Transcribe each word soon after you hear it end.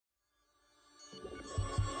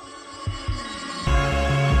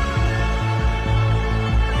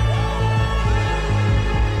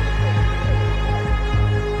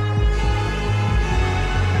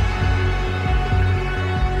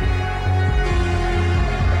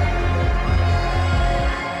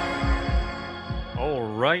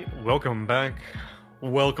right, welcome back.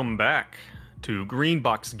 Welcome back to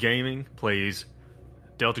Greenbox Gaming plays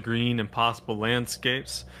Delta Green Impossible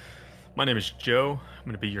Landscapes. My name is Joe. I'm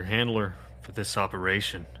going to be your handler for this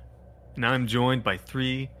operation. And I'm joined by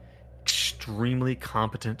three extremely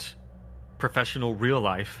competent, professional,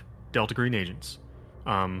 real-life Delta Green agents.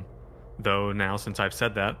 Though now, since I've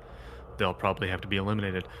said that, they'll probably have to be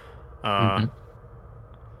eliminated. But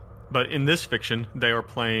in this fiction, they are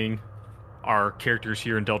playing our characters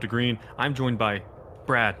here in Delta Green. I'm joined by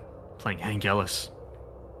Brad, playing Hank Ellis.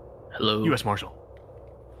 Hello. U.S. Marshal.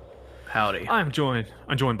 Howdy. I'm joined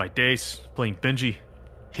by Dace, playing Benji,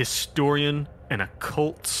 historian and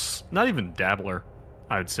occult, not even dabbler,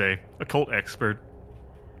 I would say, occult expert.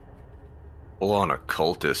 Full on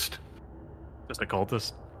occultist. Just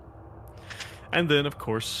occultist. And then, of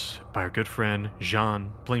course, by our good friend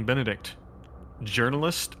Jean, playing Benedict,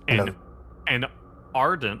 journalist and an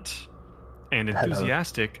ardent and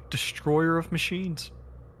enthusiastic destroyer of machines.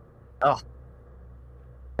 Oh,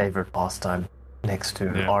 favorite pastime next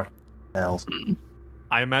to art bells.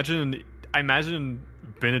 I imagine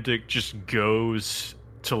Benedict just goes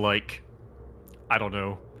to, like, I don't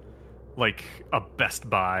know, like a Best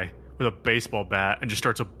Buy with a baseball bat and just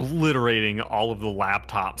starts obliterating all of the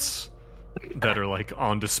laptops that are, like,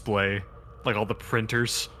 on display, like all the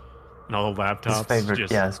printers and all the laptops.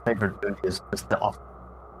 His favorite movie is just the off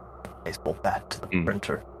baseball bat to the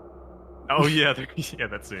printer. Oh yeah, yeah,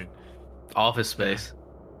 that scene. Office Space.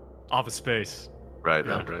 Office Space. Right,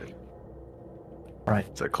 Yeah. Right.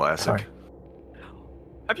 It's a classic. Sorry.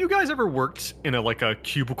 Have you guys ever worked in a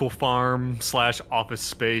cubicle farm / office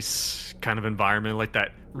space kind of environment, like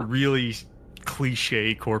that really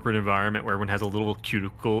cliche corporate environment where everyone has a little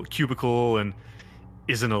cubicle and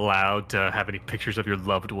isn't allowed to have any pictures of your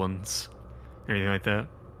loved ones, anything like that?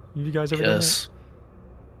 You guys ever done Yes.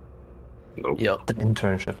 Nope. Yep. An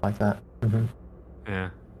internship like that. Mm-hmm. that? Yeah.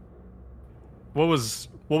 What was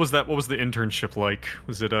that? What was the internship like?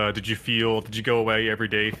 Was it? Did you go away every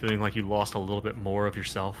day feeling like you lost a little bit more of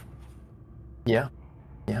yourself? Yeah.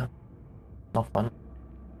 Not fun.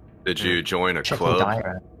 Did you join a Checking club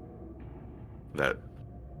diagram. that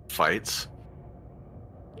fights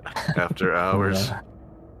after hours?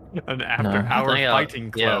 An after-hour fighting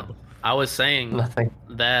club. Yeah, I was saying Nothing.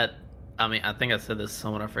 that. I mean, I think I said this to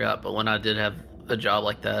someone, I forgot, but when I did have a job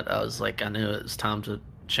like that, I was like, I knew it was time to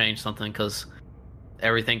change something because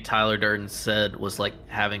everything Tyler Durden said was like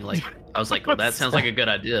having like, I was like, well, that sounds like a good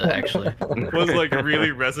idea, actually. Was like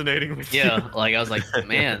really resonating with you. Yeah, like I was like,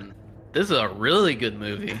 man, this is a really good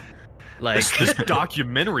movie. Like, This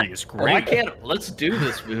documentary is why great. let's do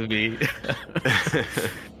this movie?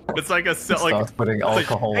 It's like a set, like, Starts putting it's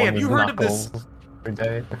like, alcohol hey, in have his you heard of knuckles this? every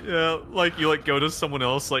day. Yeah, like you go to someone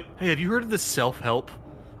else, like, hey, have you heard of this self-help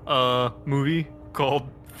movie called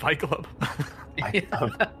Fight Club?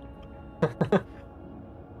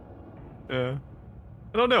 Yeah,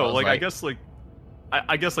 I don't know. I was Like, I like- guess like,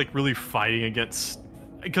 I guess like really fighting against,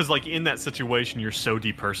 because like in that situation you're so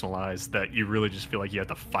depersonalized that you really just feel like you have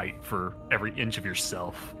to fight for every inch of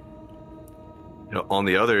yourself. You know, on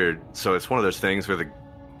the other, so it's one of those things where the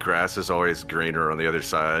grass is always greener on the other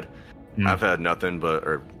side. I've had nothing but,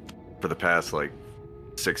 or for the past like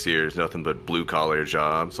 6 years, nothing but blue collar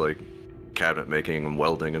jobs like cabinet making and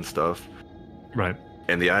welding and stuff. Right.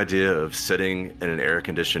 And the idea of sitting in an air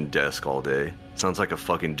conditioned desk all day sounds like a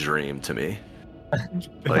fucking dream to me.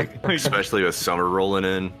 Like, especially with summer rolling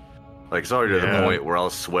in. Like, it's already to Yeah. the point where I'll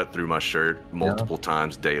sweat through my shirt multiple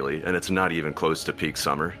times daily, and it's not even close to peak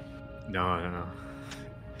summer. No.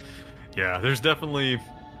 Yeah, there's definitely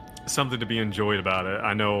something to be enjoyed about it.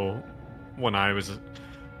 I know when I was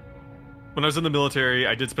in the military,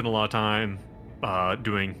 I did spend a lot of time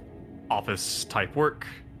doing office type work.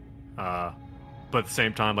 But at the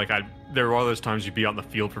same time, like there were all those times you'd be out in the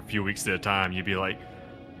field for a few weeks at a time. You'd be like,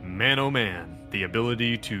 man, oh man, the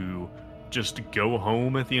ability to just go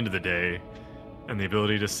home at the end of the day and the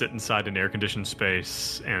ability to sit inside an air-conditioned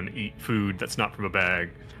space and eat food that's not from a bag.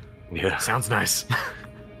 Yeah. Sounds nice.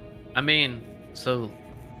 I mean, so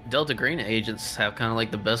Delta Green agents have kind of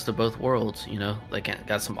like the best of both worlds, you know? They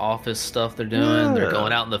got some office stuff they're doing. Yeah. They're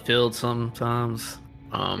going out in the field sometimes.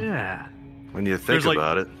 Yeah. When you think There's, like,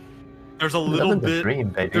 about it. There's a little Living the bit. dream,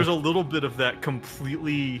 baby. There's a little bit of that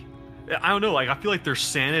completely. I don't know. Like, I feel like their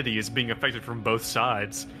sanity is being affected from both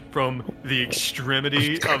sides, from the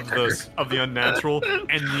extremity of the unnatural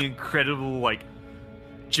and the incredible, like,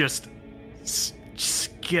 just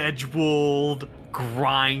scheduled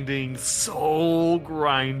grinding, soul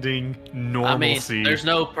grinding normalcy. I mean, there's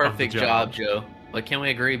no the perfect job. job, Joe. But can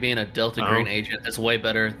we agree being a Delta Green agent is way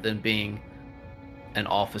better than being an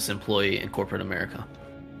office employee in corporate America?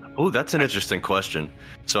 Oh, that's an interesting question.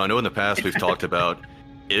 So I know in the past we've talked about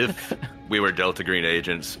if we were Delta Green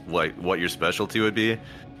agents, like what your specialty would be.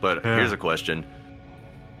 But here's a question.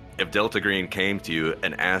 If Delta Green came to you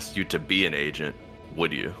and asked you to be an agent,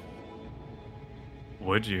 would you?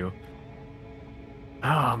 Would you?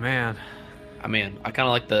 Oh, man. I mean, I kind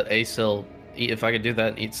of like the ASIL. If I could do that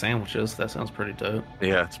and eat sandwiches, that sounds pretty dope.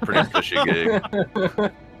 Yeah, it's a pretty cushy gig.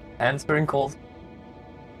 Answering calls.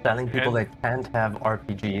 Telling people they can't have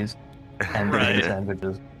RPGs and Right.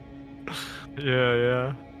 sandwiches.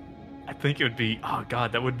 Yeah. I think it would be. Oh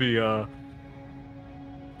God, that would be. I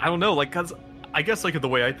don't know, like, cause I guess like the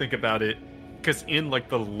way I think about it, cause in like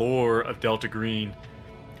the lore of Delta Green,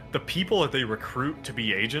 the people that they recruit to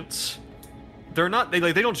be agents, they're not. They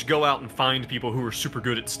don't just go out and find people who are super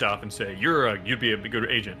good at stuff and say you'd be a good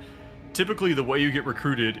agent. Typically, the way you get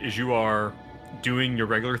recruited is you are doing your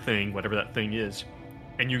regular thing, whatever that thing is,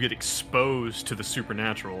 and you get exposed to the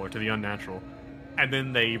supernatural or to the unnatural, and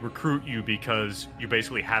then they recruit you because you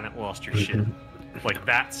basically haven't lost your shit. Like,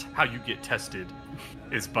 that's how you get tested,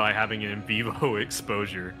 is by having an in vivo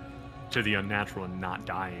exposure to the unnatural and not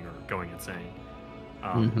dying or going insane.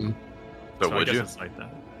 But so would I guess you? it's like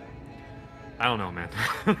that. I don't know, man.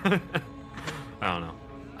 I don't know.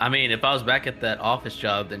 I mean, if I was back at that office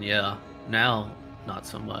job, then yeah. Now, not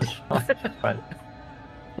so much. Right.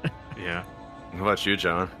 Yeah. What about you,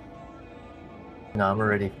 John? No, I'm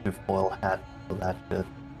already too foil hat for that shit.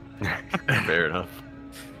 Fair enough.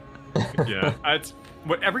 Yeah.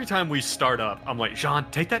 Every time we start up, I'm like, Jean,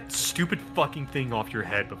 take that stupid fucking thing off your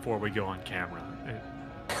head before we go on camera.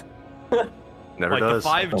 Never Like does.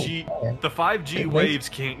 the 5G It waves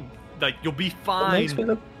can't. Like, you'll be It makes me fine.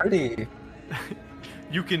 look pretty.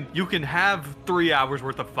 You can have 3 hours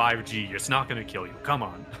worth of 5G. It's not gonna kill you. Come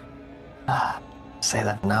on. Say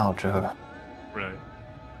that now, Joe. Right.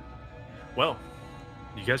 Well,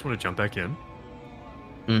 you guys want to jump back in?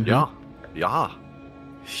 Mhm. Yeah. Yeah.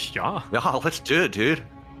 Yeah, let's do it, dude.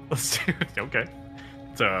 Let's do it. Okay.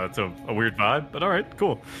 It's a weird vibe, but all right,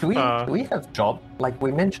 cool. Do we have job? Like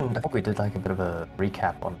we mentioned, I think we did like a bit of a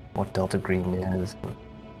recap on what Delta Green is and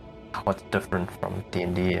what's different from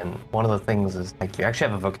D&D. And one of the things is like you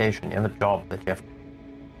actually have a vocation. You have a job that you have to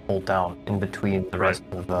hold down in between the rest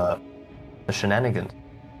of the shenanigans.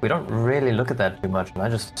 We don't really look at that too much, and I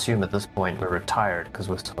just assume at this point we're retired because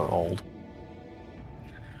we're so old.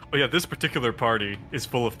 Oh yeah, this particular party is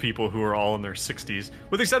full of people who are all in their 60s,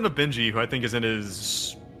 with the exception of Benji, who I think is in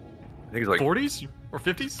his I think it's like 40s or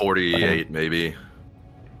 50s. 48, maybe.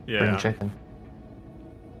 Bring Yeah. chicken.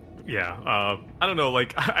 Yeah, I don't know.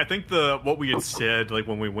 Like, I think what we had said, like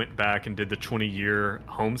when we went back and did the 20-year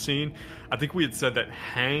home scene, I think we had said that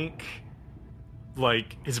Hank,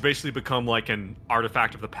 like, has basically become like an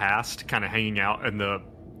artifact of the past, kind of hanging out in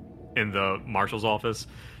the marshal's office.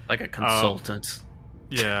 Like a consultant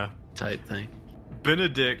Yeah, type thing.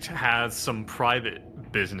 Benedict has some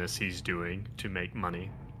private business he's doing to make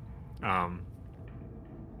money,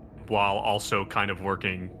 while also kind of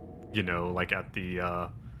working, you know, like at the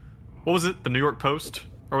what was it, the New York Post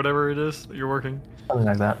or whatever it is that you're working. Something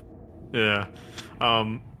like that. Yeah,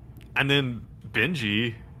 and then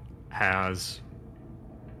Benji has.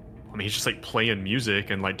 I mean, he's just like playing music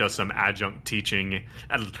and like does some adjunct teaching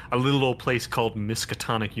at a little old place called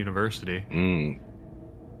Miskatonic University.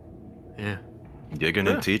 Yeah. Gigging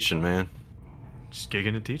Yeah. and teaching, man. Just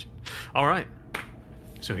gigging and teaching. All right.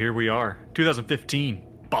 So here we are, 2015,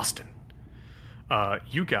 Boston.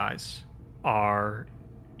 You guys are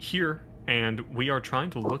here, and we are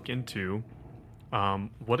trying to look into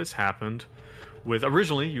what has happened with.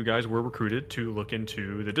 Originally, you guys were recruited to look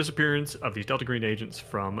into the disappearance of these Delta Green agents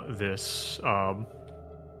from this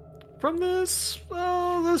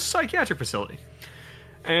this psychiatric facility,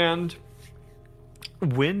 and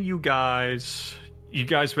when you guys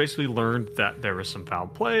basically learned that there was some foul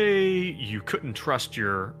play. You couldn't trust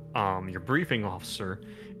your briefing officer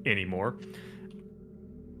anymore.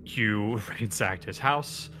 You ransacked his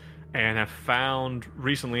house and have found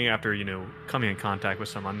recently, after coming in contact with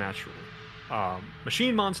some unnatural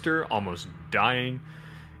machine monster, almost dying.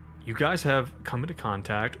 You guys have come into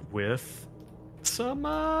contact with some.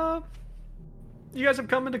 You guys have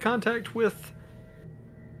come into contact with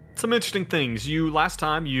some interesting things. Last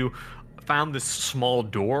time you found this small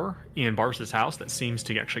door in Barris's house that seems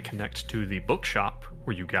to actually connect to the bookshop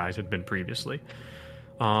where you guys had been previously.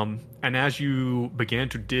 And as you began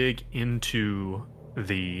to dig into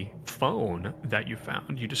the phone that you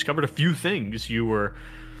found, you discovered a few things. You were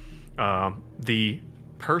the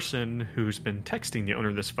person who's been texting the owner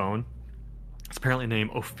of this phone is apparently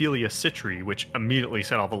named Ophelia Citri, which immediately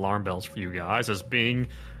set off alarm bells for you guys as being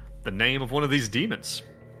the name of one of these demons.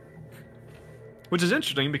 Which is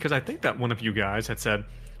interesting because I think that one of you guys had said,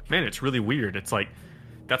 man, it's really weird. It's like,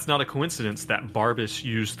 that's not a coincidence that Barbas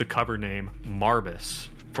used the cover name Marbus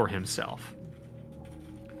for himself.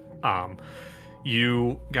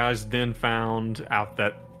 You guys then found out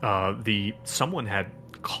that someone had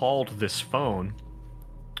called this phone,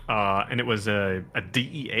 and it was a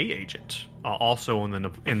DEA agent, also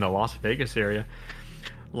in the Las Vegas area.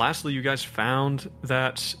 Lastly, you guys found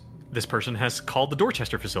that this person has called the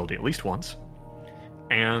Dorchester facility at least once,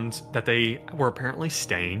 and that they were apparently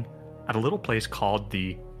staying at a little place called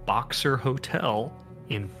the Boxer Hotel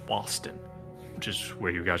in Boston, which is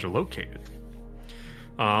where you guys are located.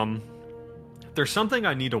 There's something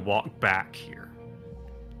I need to walk back here.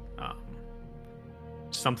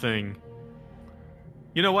 Something...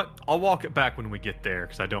 You know what? I'll walk it back when we get there,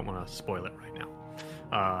 because I don't want to spoil it right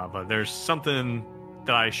now. But there's something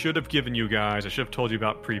that I should have given you guys, I should have told you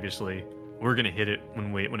about previously. We're going to hit it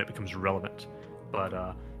when it becomes relevant.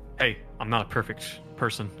 But, hey, I'm not a perfect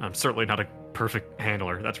person. I'm certainly not a perfect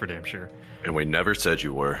handler, that's for damn sure. And we never said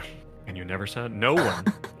you were. And you never said? No one.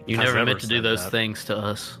 You has never ever meant to do said those that. things to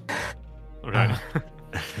us. Okay.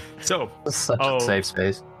 So, Such a safe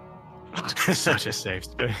space. such a safe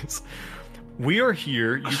space. We are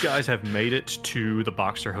here. You guys have made it to the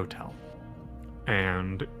Boxer Hotel.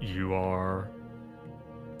 And you are...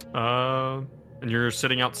 and you're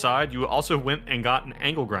sitting outside. You also went and got an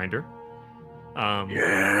angle grinder.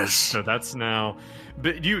 Yes. So that's now...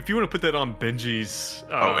 But if you want to put that on Benji's...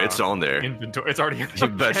 It's on there. Inventory. It's already... You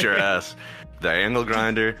bet your ass. The angle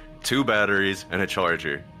grinder, 2 batteries, and a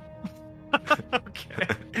charger.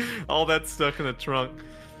 Okay. All that stuck in the trunk.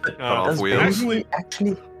 Off Does wheels.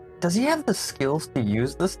 Actually, does he have the skills to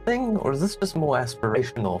use this thing, or is this just more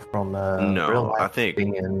aspirational from No, real life I think-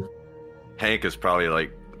 being in? Hank is probably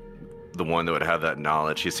like the one that would have that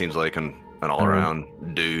knowledge. He seems like an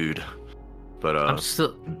all-around dude. But I'm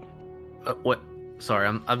still. What? Sorry,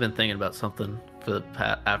 I've been thinking about something for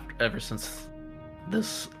the ever since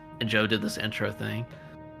Joe did this intro thing.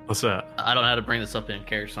 What's that? I don't know how to bring this up in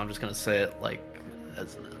character, so I'm just gonna say it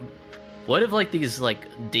what if like these like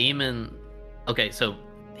demon? Okay, so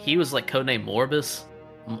he was like codename Morbus,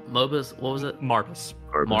 Mobus. What was it? Marbus.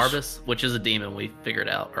 Marbus, which is a demon we figured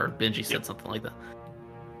out, or Benji said something like that.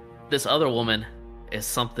 This other woman is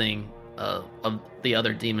something of the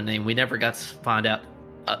other demon name. We never got to find out.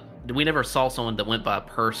 We never saw someone that went by a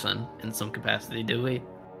person in some capacity, do we?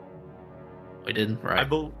 We didn't, right?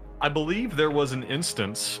 I believe there was an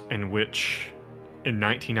instance in which, in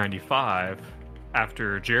 1995,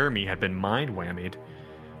 after Jeremy had been mind whammied,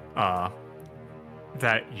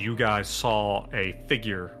 that you guys saw a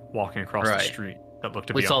figure walking across the street that looked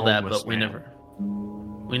to be We a saw that, homeless but we man.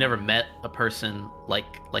 never met a person like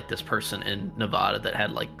this person in Nevada that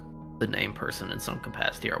had like the name person in some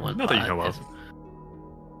capacity or went Not by that you know of.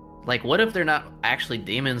 Like, what if they're not actually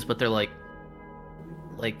demons, but they're like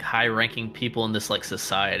high-ranking people in this like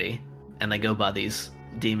society, and they go by these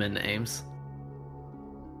demon names?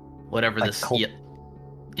 Whatever Like this, cult-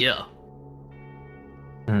 yeah.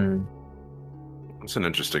 Hmm. it's an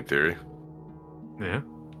interesting theory. Yeah.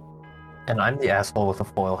 And I'm the asshole with a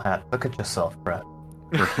foil hat. Look at yourself, Brett.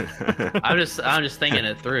 I'm just thinking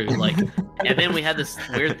it through, like, and then we had this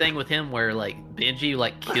weird thing with him where like Benji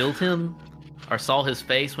like killed him or saw his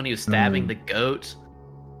face when he was stabbing the goat.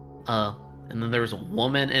 And then there was a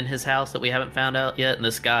woman in his house that we haven't found out yet, and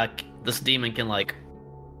this demon can like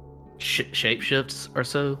shapeshifts or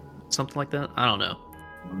something like that. I don't know.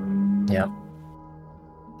 Yeah.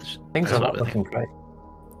 Things That's are what not I think. looking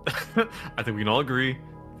great. I think we can all agree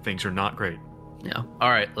things are not great. Yeah. All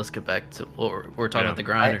right, let's get back to what we're talking about, the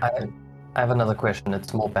grinder. I have another question.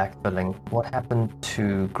 It's more backfilling. What happened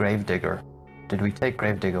to Gravedigger? Did we take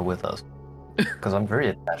Gravedigger with us? Because I'm very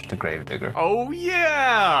attached to Gravedigger. Oh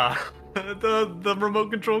yeah, the remote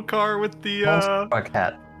control car with the Monster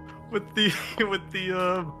hat. with the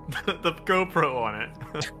the GoPro on it.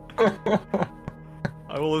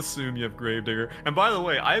 I will assume you have Gravedigger. And by the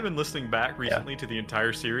way, I have been listening back recently to the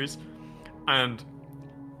entire series, and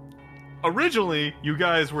originally you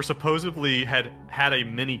guys were supposedly had a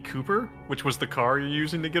Mini Cooper, which was the car you're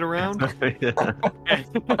using to get around. And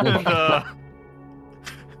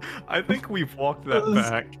I think we've walked that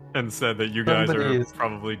back and said that you guys are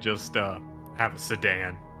probably just have a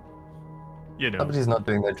sedan. You know, Somebody's not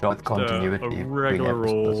doing their job with continuity. a between regular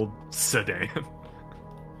episodes. old sedan.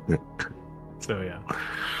 So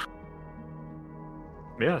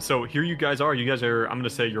yeah, so here you guys are. You guys are, I'm gonna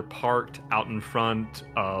say, you're parked out in front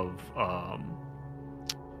of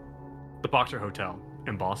the Boxer Hotel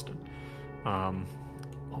in Boston.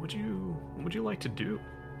 What would you like to do?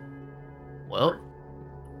 Well,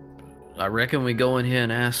 I reckon we go in here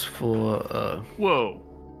and ask for. Whoa.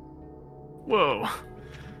 Whoa.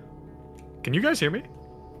 Can you guys hear me?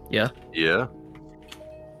 Yeah. Yeah.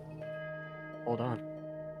 Hold on.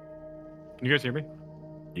 Can you guys hear me?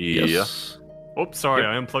 Yeah. Yes. Oops, sorry,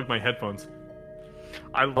 Yep. I unplugged my headphones.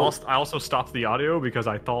 I also stopped the audio because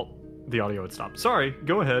I thought the audio had stopped. Sorry,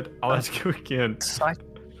 go ahead. I'll ask you again.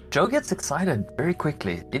 Joe gets excited very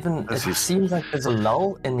quickly. Even it This is- seems like there's a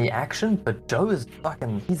lull in the action, but Joe is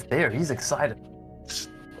he's there, he's excited.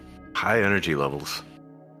 High energy levels.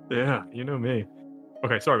 Yeah, you know me.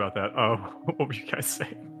 Okay, sorry about that. What were you guys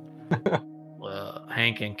saying? Well,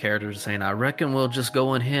 Hank and characters are saying, I reckon we'll just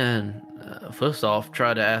go in here and, first off,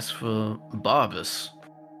 try to ask for Barbas.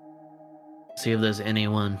 See if there's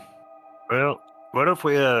anyone. Well, what if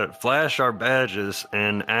we flash our badges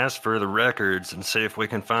and ask for the records and see if we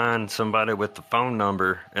can find somebody with the phone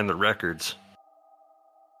number and the records?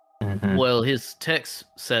 Mhm. Well, his text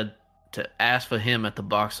said to ask for him at the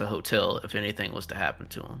Boxer Hotel if anything was to happen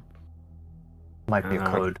to him. Might be a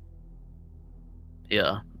code.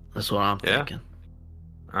 Yeah, that's what I'm Yeah. thinking.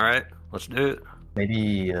 All right, let's do it.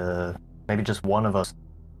 Maybe just one of us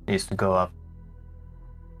needs to go up.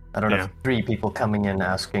 I don't know Yeah. if 3 people coming in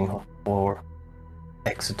asking for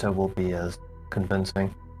Exeter will be as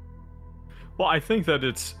convincing. Well, I think the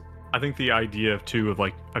idea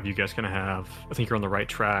of you guys gonna have, I think you're on the right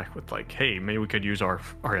track with like, hey, maybe we could use our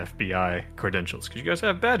FBI credentials because you guys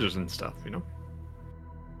have badges and stuff, you know.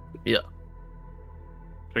 Yeah.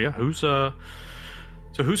 So yeah, who's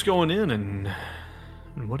going in and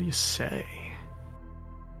what do you say?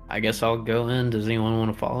 I guess I'll go in. Does anyone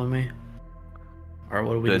want to follow me? Or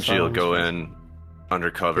what do we Then decide she'll on go this? in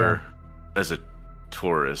undercover as a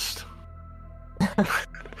tourist.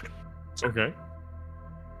 Okay.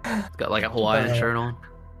 He's got like a Hawaiian shirt on.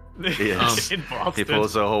 Yes. In He Boston.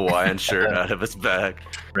 pulls a Hawaiian shirt out of his bag.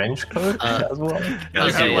 Trench coat as well.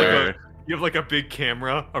 As Okay, he yeah. wear- You have like a big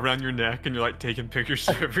camera around your neck, and you're like taking pictures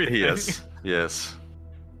of everything. Yes. Yes.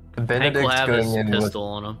 Hank Benedict's will have his going in with pistol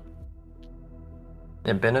on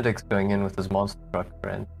him. Benedict's going in with his monster truck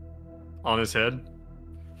friend. On his head.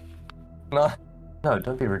 No,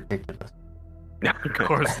 don't be ridiculous. Of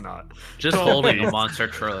course not. Just Oh, holding please. a monster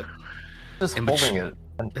truck. Just In holding it,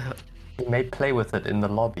 and he may play with it in the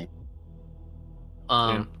lobby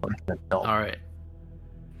Um. like an adult. All right.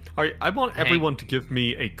 All right, I want Hank. everyone to give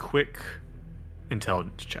me a quick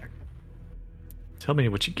intelligence check. Tell me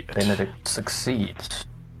what you get. Benedict succeeds.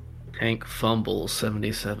 Hank fumbles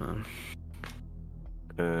 77.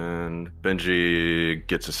 And Benji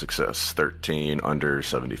gets a success. 13 under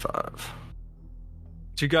 75.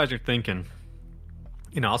 So you guys are thinking,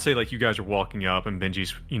 I'll say like you guys are walking up and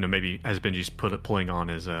Benji's, maybe as Benji's pulling on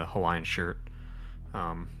his Hawaiian shirt.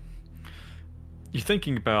 You're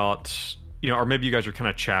thinking about, or maybe you guys are kind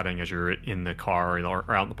of chatting as you're in the car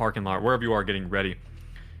or out in the parking lot, wherever you are getting ready.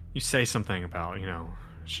 You say something about,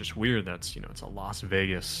 it's just weird that's, it's a Las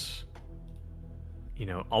Vegas,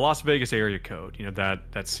 a Las Vegas area code,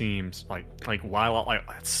 that seems like wow, like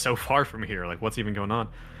that's so far from here. Like what's even going on?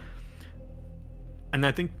 And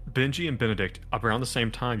I think Benji and Benedict, around the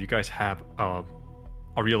same time, you guys have a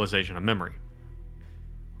realization, a memory.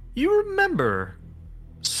 You remember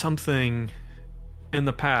something in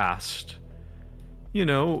the past,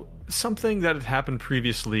 something that had happened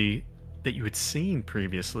previously, that you had seen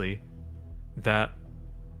previously, that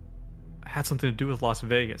had something to do with Las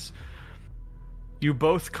Vegas. You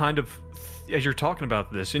both kind of, as you're talking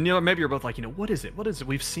about this, and maybe you're both like, what is it? What is it?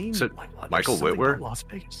 We've seen Is it like what? Michael There's something Whitwer? about Las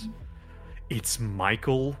Vegas. It's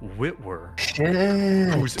Michael Whitwer, Shit.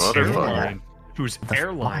 whose Motherfucker. The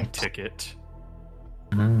airline flight. ticket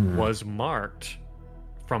Mm. was marked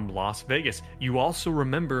from Las Vegas. You also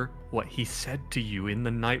remember what he said to you in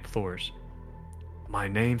the night floors. My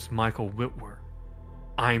name's Michael Whitwer.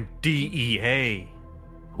 I'm DEA.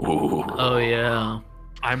 Ooh. Oh, yeah.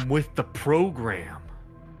 I'm with the program.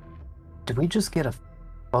 Did we just get a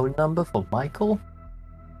phone number for Michael?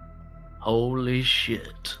 Holy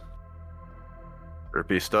shit.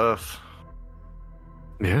 Trippy stuff.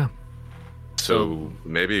 Yeah. So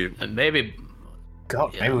maybe And maybe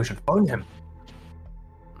God, Yeah. maybe we should phone him.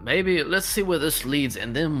 let's see where this leads,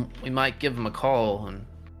 and then we might give him a call. And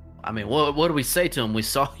I mean, what do we say to him? We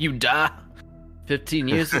saw you die 15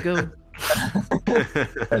 years ago.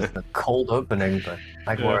 That's a cold opening, but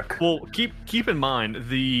might Yeah. work. Well, keep in mind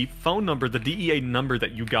the phone number, the DEA number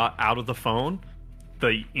that you got out of the phone,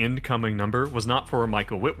 the incoming number was not for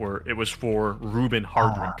Michael Whitwer. It was for Ruben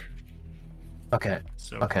Hardrick. Okay,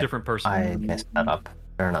 So okay. different person. I messed that up.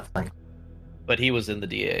 Fair enough, thanks. But he was in the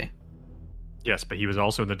DA. Yes, but he was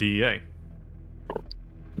also in the DEA.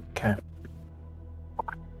 Okay.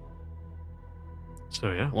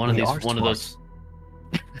 So yeah. One of We these, are one of those.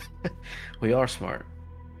 We are smart.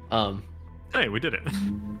 Hey, we did it.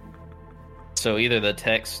 So either the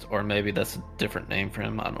text or maybe that's a different name for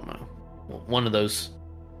him. I don't know. One of those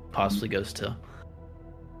possibly goes to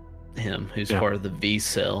him, who's Yeah. part of the V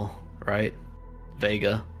cell, right?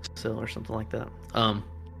 Vega cell or something like that.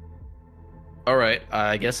 All right.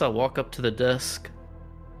 I guess I'll walk up to the desk.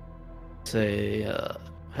 Say,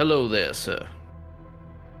 hello there, sir.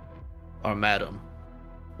 Or madam.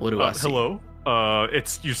 What do I see? Hello.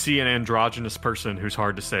 It's you see an androgynous person who's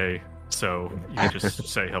hard to say, so you can just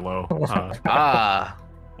say hello.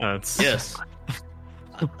 It's Yes.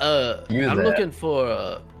 You I'm there. looking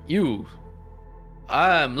for you.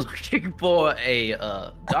 I'm looking for a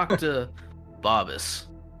Dr. Barbas.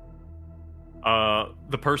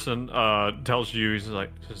 The person tells you, he's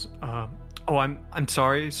like, "Oh, I'm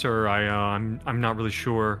sorry, sir. I'm not really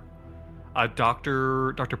sure.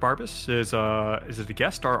 Doctor Barbas is it a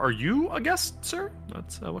guest? Are you a guest, sir?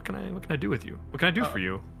 That's what can I do with you? What can I do for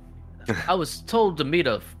you? I was told to meet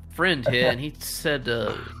a friend here, and he said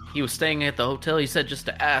he was staying at the hotel. He said just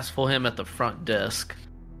to ask for him at the front desk.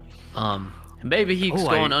 Maybe he's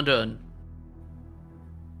going under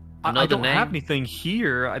I another don't name. have anything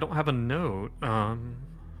here. I don't have a note.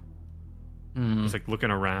 He's like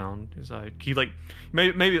looking around. He's like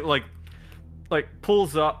maybe like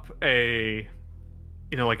pulls up a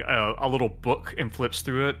like a little book and flips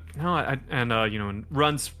through it. No, and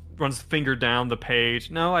runs the finger down the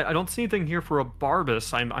page. No, I don't see anything here for a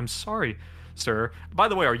Barbas. I'm sorry, sir. By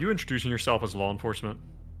the way, are you introducing yourself as law enforcement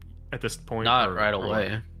at this point? Not or- right or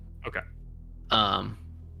away. what? Okay.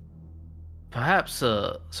 Perhaps.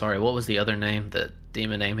 Sorry. What was the other name? The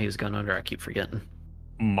demon name he was going under? I keep forgetting.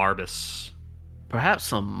 Marbus.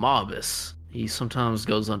 Perhaps a Marbas. He sometimes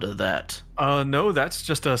goes under that. No, that's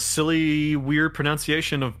just a silly, weird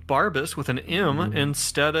pronunciation of Barbas with an M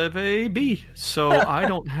instead of a B. So I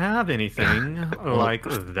don't have anything like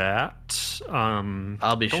that.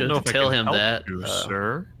 I'll be don't sure know to if I tell can him help that. you,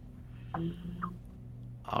 sir.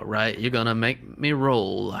 All right, you're gonna make me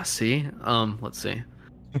roll. I see. Let's see.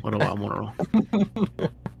 What do I want to roll?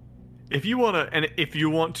 If you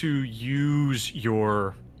want to use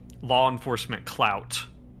your law enforcement clout,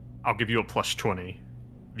 I'll give you a +20.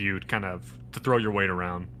 You'd kind of to throw your weight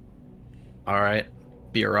around. All right,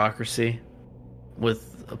 bureaucracy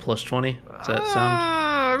with a +20. Does that sound?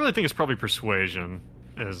 I really think it's probably persuasion,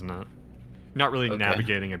 isn't it? You're not really Okay.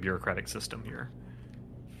 navigating a bureaucratic system here.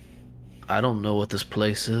 I don't know what this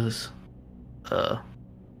place is.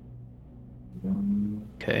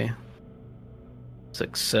 Okay.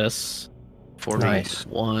 Success.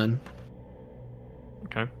 41.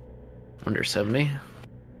 Okay. Under 70.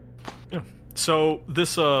 So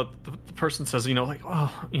this the person says,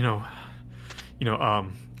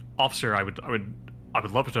 officer, I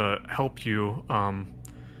would love to help you.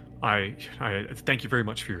 I thank you very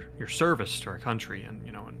much for your service to our country, and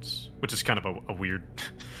which is kind of a weird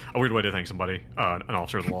way to thank somebody, an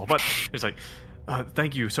officer of the law. But it's like,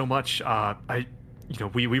 thank you so much.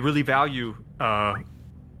 We really value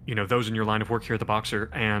those in your line of work here at the Boxer,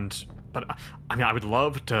 but I would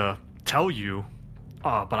love to tell you,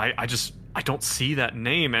 but I don't see that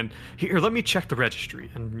name. And here, let me check the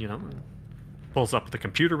registry. And pulls up the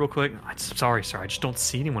computer real quick. I'm sorry, sir, I just don't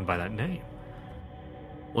see anyone by that name.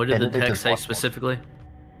 What did the Benedict text is say what? specifically?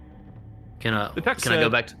 The text Can I go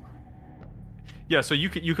said- back to? Yeah, so you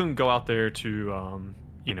can go out there to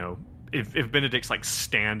if Benedict's like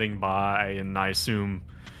standing by, and I assume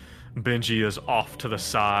Benji is off to the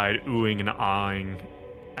side, oohing and eyeing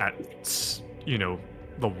at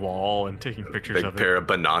the wall and taking pictures Big of pair it. of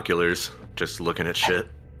binoculars, just looking at shit.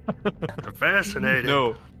 Fascinating.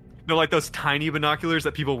 No, like those tiny binoculars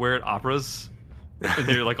that people wear at operas, and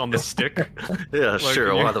they're like on the stick. Yeah, Like,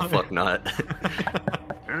 sure. yeah. Why the fuck not?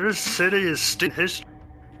 This city is still history.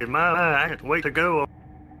 In my eye, I can't wait to go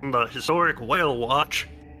on the historic whale watch.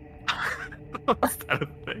 What's that a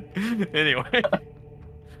thing? Anyway,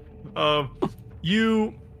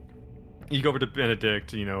 you go over to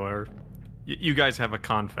Benedict, or you guys have a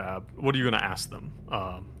confab. What are you gonna ask them?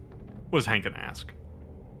 What is Hank gonna ask?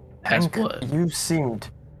 Ask Hank, what? you seem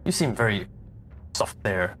very soft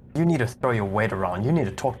there. You need to throw your weight around. You need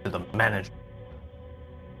to talk to the manager.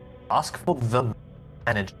 Ask for the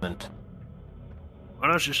management. Why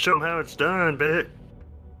don't you show them how it's done, bitch?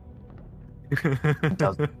 He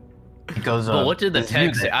does. He goes. Well, what did the "Is you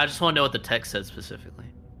text say? there?" I just want to know what the text said specifically.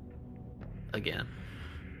 Again.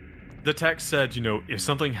 The text said, if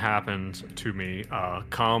something happens to me,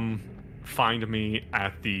 come find me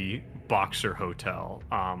at the Boxer Hotel.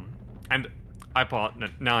 And I thought,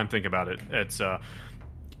 now I'm thinking about it,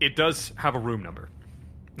 it does have a room number.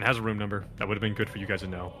 It has a room number. That would have been good for you guys to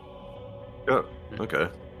know. Oh, okay.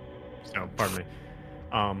 So, pardon me.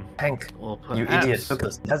 Hank, Well, you perhaps. idiot, look at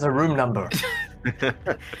this. It has a room number.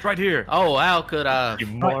 It's right here. Oh, how could I You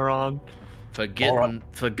moron. forgotten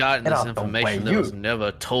Get this out the information way, that was you.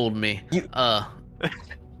 never told me? You-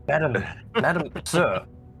 Madam, sir,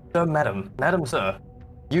 madam, sir,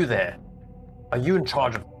 you there? Are you in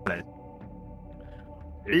charge of the place?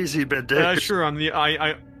 Easy, Benedict. Sure.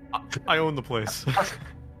 I own the place.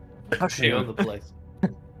 Hush Stay on you. the place.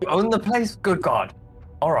 You own the place? Good God.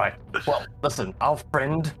 All right. Well, listen, our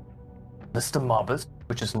friend, Mr. Marbus,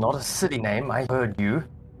 which is not a silly name, I heard you.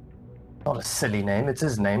 Not a silly name, it's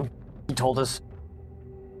his name. He told us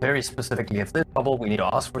very specifically, if there's trouble, we need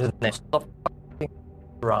to ask for his name. Stop fucking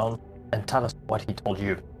around and tell us what he told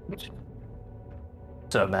you.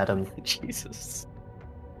 Sir, madam. Jesus.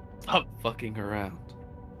 Stop fucking around.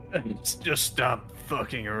 Just stop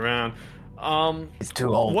fucking around. He's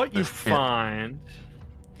too old. What for you this shit. find,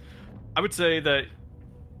 I would say that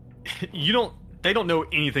they don't know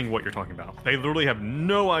anything what you're talking about. They literally have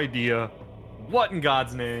no idea what in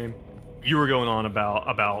God's name you were going on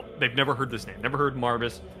about. They've never heard this name, never heard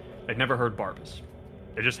Marbus, they've never heard Barbus.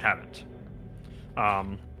 They just haven't.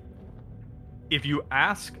 If you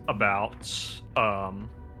ask about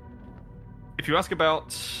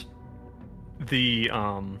the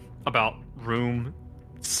about room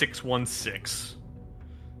 616,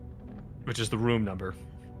 which is the room number,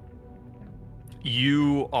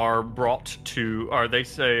 you are brought to, or they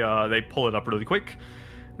say, they pull it up really quick,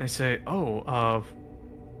 and they say,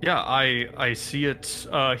 yeah, I see it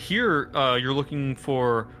here. You're looking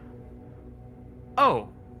for, oh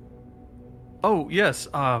yes,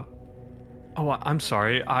 I'm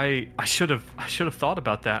sorry, I should have thought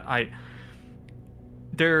about that.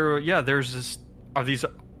 There's this,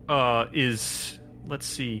 let's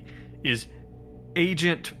see, is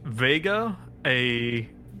Agent Vega a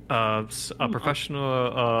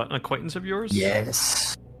professional, an acquaintance of yours?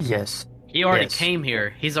 Yes. He already Yes. came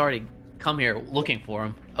here. He's already come here looking for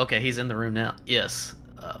him. Okay, he's in the room now. Yes.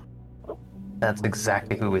 That's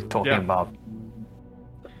exactly who we're talking Yeah. about.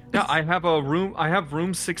 Yeah, I have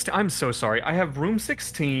room 16. I'm so sorry. I have room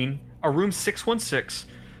 16, or room 616,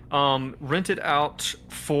 rented out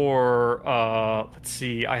for, let's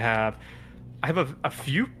see, I have a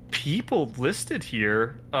few people listed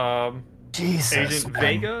here. Jesus, Agent man,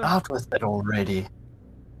 Vega? out with it already.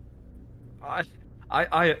 I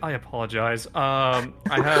apologize. I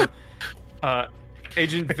have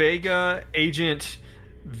Agent Vega, Agent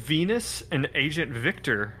Venus, and Agent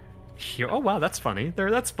Victor here. Oh wow, that's funny.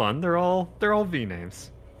 That's fun. They're all V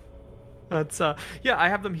names. That's yeah. I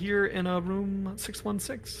have them here in room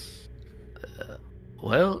 616.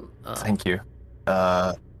 Well, Thank you.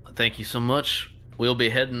 thank you so much. We'll be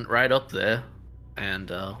heading right up there, and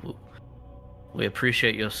we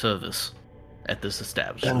appreciate your service at this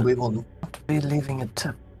establishment. And we will not be leaving a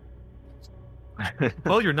tip.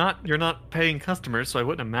 Well, you're not paying customers, so I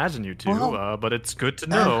wouldn't imagine you to. Well, But it's good to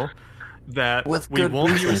know that with we good won't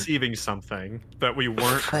be reason. receiving something that we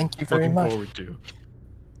weren't Thank you very looking much. forward to.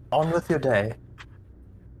 On with your day.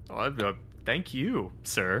 Thank you,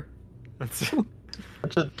 sir. That's-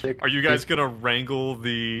 Such a dick. Are you guys gonna wrangle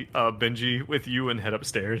the Benji with you and head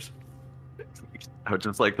upstairs? I would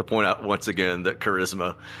just like to point out once again that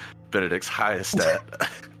charisma, Benedict's highest stat.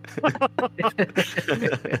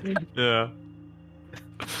 Yeah.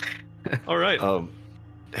 All right.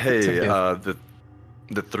 Hey, okay.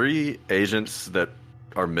 the three agents that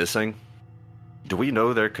are missing, do we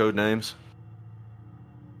know their code names?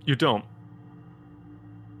 You don't.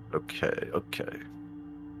 Okay.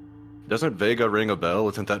 Doesn't Vega ring a bell?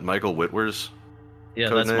 Isn't that Michael Whitwer's? Yeah,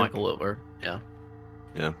 code that's name? Michael Whitwer. Yeah.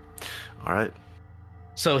 Yeah. All right.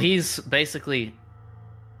 So he's basically.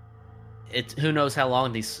 Who knows how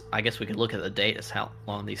long these? I guess we could look at the date as how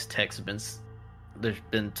long these texts have been. There's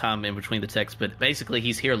been time in between the texts, but basically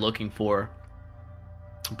he's here looking for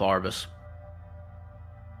Barbus.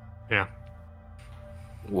 Yeah.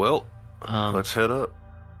 Well, Um, let's head up.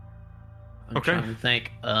 I'm Okay. trying to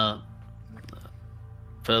think.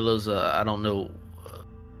 Fellows, I don't know.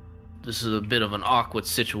 This is a bit of an awkward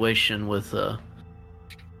situation with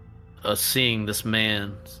us seeing this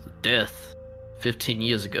man's death 15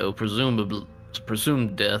 years ago,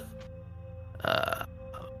 presumed death.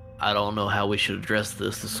 I don't know how we should address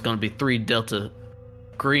this. This is going to be 3 Delta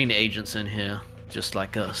Green agents in here, just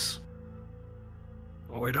like us.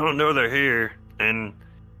 Well, we don't know they're here, and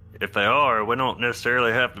if they are, we don't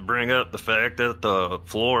necessarily have to bring up the fact that the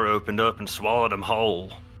floor opened up and swallowed them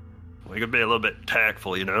whole. We could be a little bit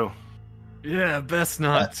tactful, you know? Yeah. Best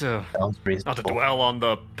not to Sounds reasonable. dwell on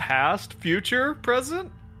the past, future,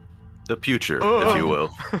 present. The future, Oh. if you will.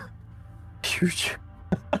 Future.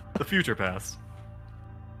 The future past.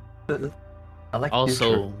 I like future.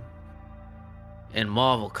 Also, in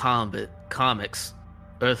Marvel Comics,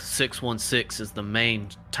 Earth 616 is the main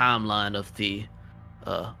timeline of the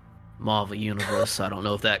Marvel universe. I don't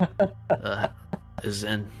know if that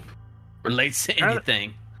relates to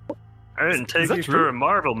anything. I didn't take that you true? for a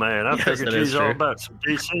Marvel man. I Yes, figured that you is was all true. about some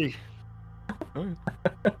DC.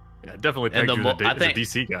 Yeah, definitely And pegged the you mo- I as a think-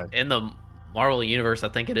 DC guy. In the Marvel universe, I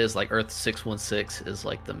think it is like Earth 616 is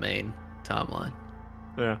like the main timeline.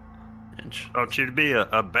 Yeah. And Thought you'd be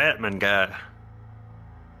a Batman guy.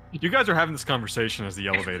 You guys are having this conversation as the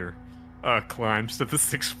elevator climbs to the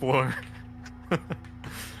 6th floor.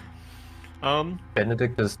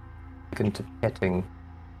 Benedict is taken to petting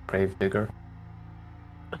Gravedigger.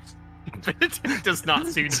 It does not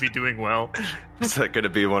seem to be doing well. Is that going to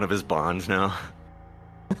be one of his bonds now?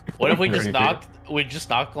 what if we just Anything. knock? We just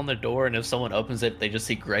knock on the door, and if someone opens it, they just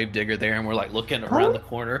see Gravedigger there, and we're like looking around the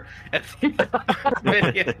corner at the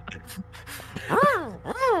video.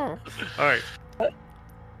 All right.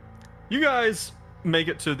 You guys make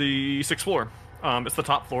it to the 6th floor. It's the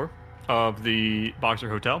top floor of the Boxer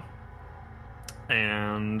Hotel.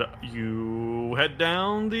 And you head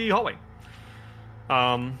down the hallway.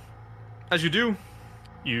 As you do,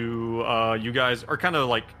 you guys are kind of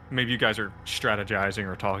like, maybe you guys are strategizing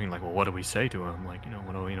or talking like, well, what do we say to him? Like,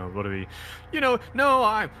 what do we, no,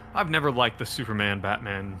 I've never liked the Superman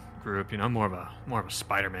Batman group. I'm more of a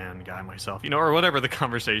Spider-Man guy myself, or whatever the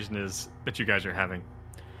conversation is that you guys are having.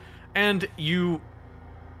 And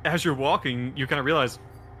as you're walking, you kind of realize,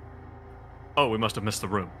 oh, we must have missed the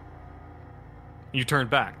room. You turn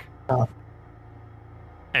back. Oh.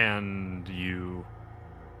 And you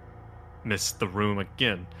miss the room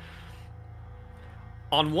again.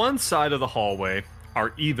 On one side of the hallway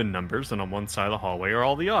are even numbers, and on one side of the hallway are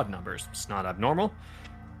all the odd numbers. It's not abnormal.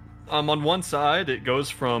 On one side, it goes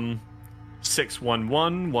from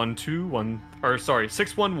 611, 611, 13,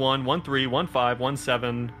 15,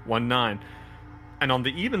 17, 19. And on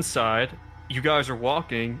the even side, you guys are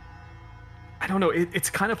walking. I don't know, it's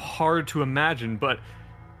kind of hard to imagine, but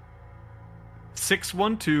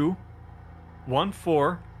 612,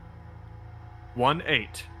 14, 18,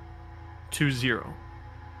 20.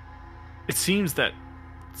 It seems that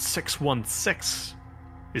 616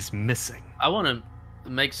 is missing. I want to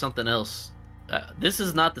make something else. This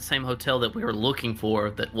is not the same hotel that we were looking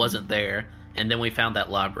for that wasn't there, and then we found that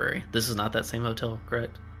library. This is not that same hotel,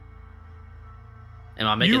 correct? Am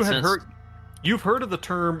I making sense? You've heard of the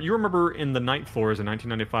term, you remember in the Night Floors in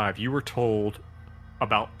 1995, you were told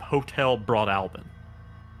about Hotel Broad Albion.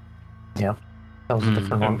 Yeah. That was a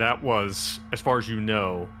different one. And that was, as far as you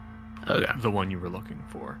know, Okay, the one you were looking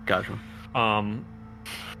for. gotcha.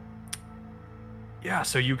 Yeah,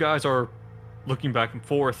 so you guys are looking back and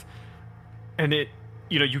forth, and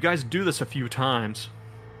you guys do this a few times,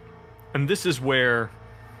 and this is where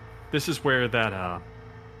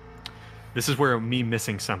me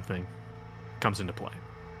missing something comes into play.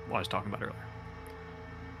 What I was talking about earlier.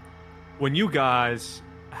 When you guys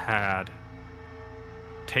had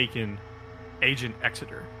taken Agent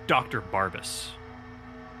Exeter, Dr. Barbas,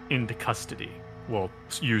 into custody, well,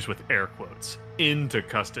 used with air quotes, into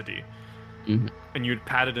custody, Mhm. and you'd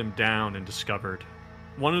patted him down and discovered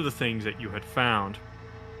one of the things that you had found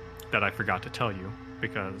that I forgot to tell you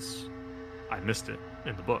because I missed it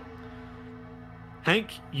in the book.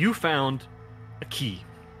 Hank, you found a key.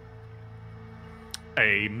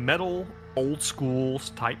 A metal, old school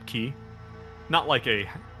type key. Not like a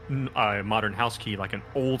modern house key, like an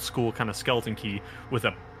old school kind of skeleton key with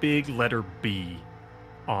a big letter B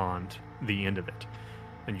on the end of it.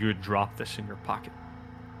 And you had dropped this in your pocket.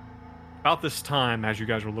 About this time, as you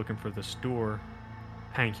guys were looking for this door,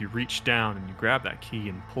 Hank, you reach down and you grab that key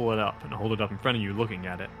and pull it up and hold it up in front of you looking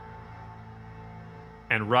at it.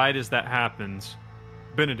 And right as that happens,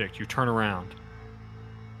 Benedict, you turn around.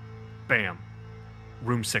 Bam.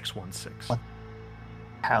 Room 616. What?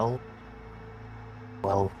 Hell.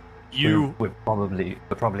 Well, You we're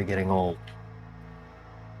probably getting old,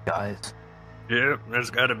 guys. Yep, that's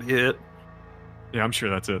gotta be it. Yeah, I'm sure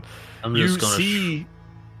that's it. I'm You just gonna. see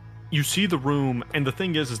the room, and the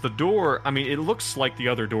thing is the door, I mean, it looks like the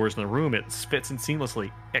other doors in the room. It fits in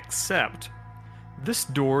seamlessly, except this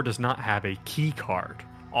door does not have a key card.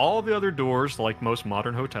 All the other doors, like most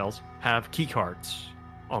modern hotels, have key cards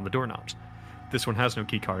on the doorknobs. This one has no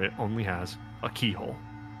key card. It only has a keyhole.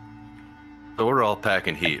 So we're all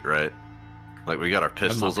packing heat, right? Like we got our I have my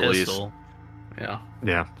pistols at least. pistol. Yeah.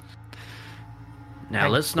 Yeah. Now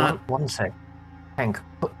Hank, let's not. One sec. Hank,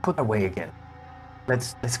 put away again.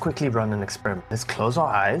 Let's quickly run an experiment. Let's close our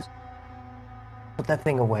eyes put that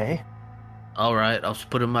thing away. All right, I'll just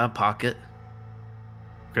put it in my pocket.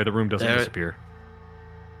 Okay, the room doesn't There- disappear.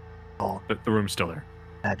 Oh, The room's still there.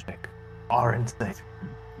 magic. RNC.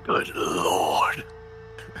 Good lord.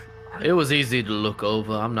 It was easy to look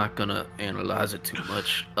over. I'm not gonna analyze it too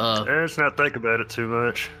much. Let's not think about it too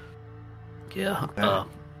much. Yeah. Okay.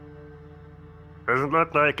 Doesn't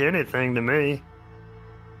look like anything to me.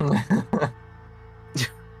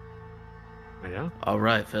 Yeah. All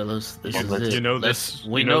right, fellas. This is it. You know Let's- this.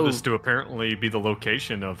 We you know this to apparently be the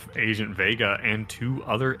location of Agent Vega and 2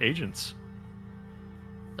 other agents.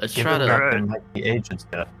 Let's Given try to. that Right. there might be agents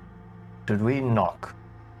here, should we knock?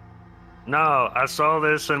 No, I saw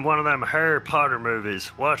this in one of them Harry Potter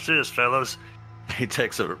movies. Watch this, fellas. He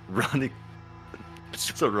takes a running,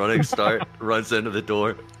 just a running start, runs into the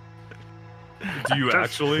door. Do you Just-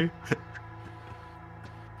 actually?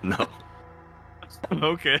 No.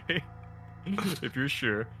 Okay. If you're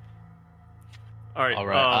sure. All right. All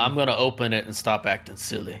right, I'm gonna open it and stop acting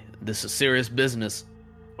silly. This is serious business.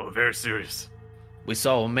 Oh, very serious. We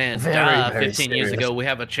saw a man Very, die very 15 years serious. ago. We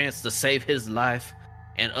have a chance to save his life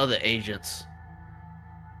and other agents.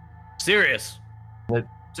 Serious.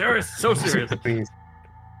 Serious. So serious. Agrees.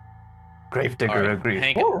 Gravedigger All right, agrees.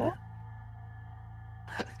 Hank- Ooh.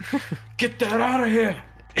 Get that out of here.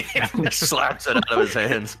 Slaps it out of his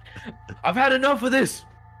hands. I've had enough of this.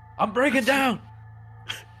 I'm breaking down.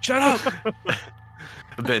 Shut up.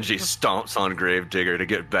 Benji stomps on Gravedigger to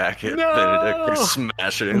get back at No! Benedict and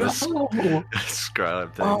smash it in the No!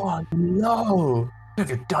 scribe thing. Oh no! What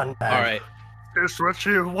have you done, man? All right. This what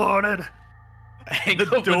you wanted? Hank The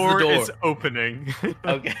opens door, the door. is opening.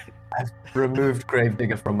 Okay. Removed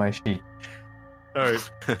Gravedigger from my sheet. All right.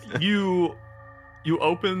 You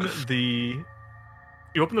open the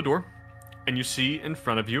door, and you see in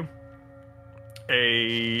front of you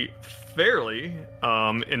a fairly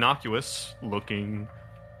innocuous looking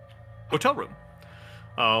hotel room.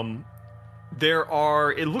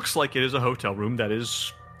 It looks like it is a hotel room that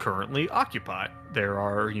is currently occupied. There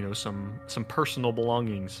are, some personal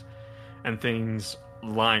belongings and things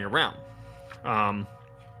lying around.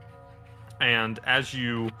 And as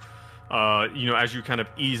you kind of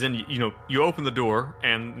ease in, you open the door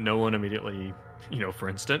and no one immediately, for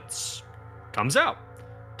instance, comes out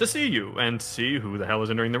to see you and see who the hell is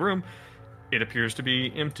entering the room. It appears to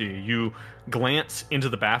be empty. You glance into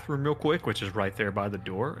the bathroom real quick, which is right there by the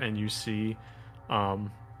door, and you see that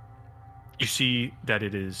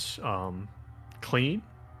it is clean,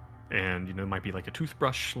 and it might be like a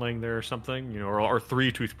toothbrush laying there or something, or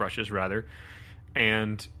 3 toothbrushes rather.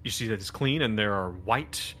 And you see that it's clean, and there are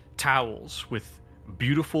white towels with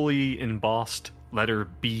beautifully embossed letter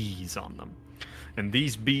B's on them. And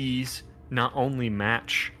these B's not only do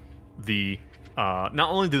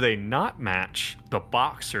they not match the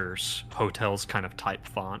Boxers Hotel's kind of type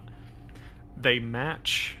font, they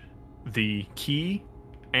match the key,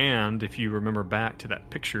 and if you remember back to that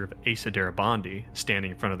picture of Asa Darabandi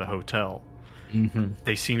standing in front of the hotel,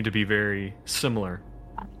 they seem to be very similar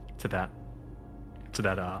to that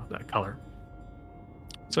color.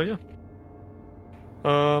 So yeah.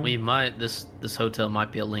 We might this hotel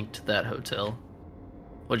might be a link to that hotel,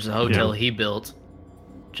 which is a hotel he built,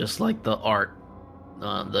 just like the art,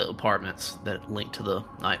 the apartments that link to the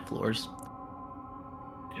night floors.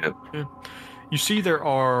 Yep. Yeah. You see there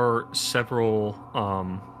are several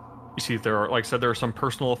like I said, there are some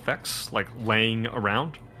personal effects like laying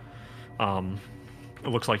around. It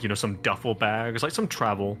looks like, some duffel bags, like some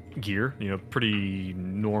travel gear, pretty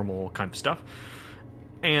normal kind of stuff.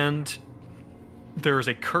 And there is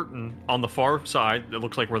a curtain on the far side. It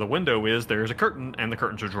looks like where the window is, there's a curtain, and the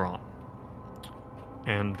curtains are drawn.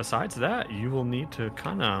 And besides that, you will need to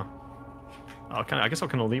I guess I'll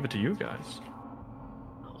kind of leave it to you guys.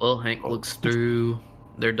 Well, Hank looks through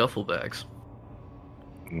their duffel bags.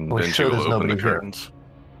 Well, Benji sure will there's open the nobody here. curtains.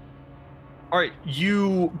 All right,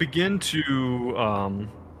 you begin to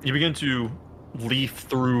leaf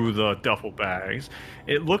through the duffel bags.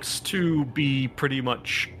 It looks to be pretty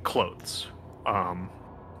much clothes.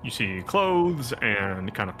 You see clothes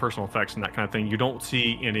and kind of personal effects and that kind of thing. You don't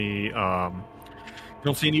see any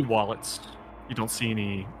wallets. You don't see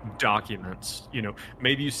any documents.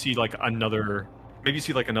 Maybe you see like another,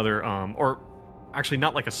 or actually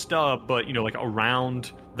not like a stub, but like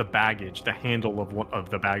around the baggage, the handle of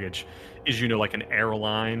the baggage is like an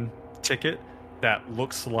airline ticket that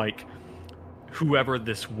looks like whoever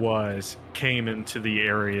this was came into the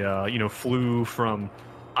area, flew from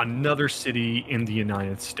another city in the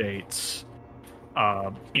United States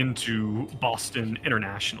into Boston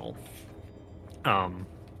International.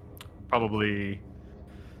 Probably,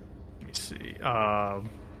 let me see.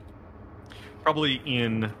 Probably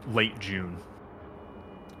in late June.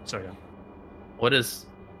 So yeah. What does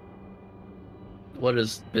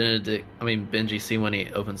Benji see when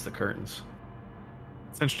he opens the curtains?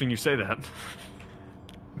 It's interesting you say that.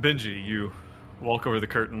 Benji, you walk over the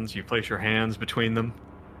curtains, you place your hands between them,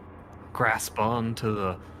 grasp on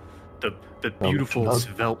to the beautiful,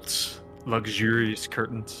 svelte, luxurious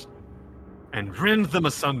curtains, and rend them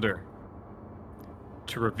asunder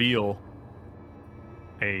to reveal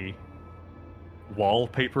a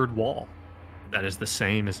wallpapered wall that is the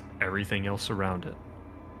same as everything else around it.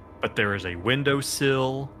 But there is a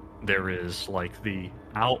windowsill, there is like the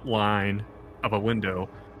outline of a window,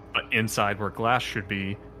 but inside where glass should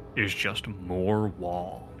be is just more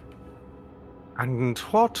wall. And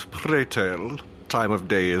what, pray tell, time of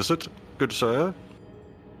day is it, good sir?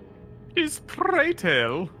 Is pray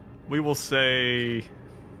tell, we will say...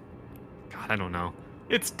 God, I don't know.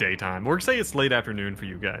 It's daytime. Or say it's late afternoon for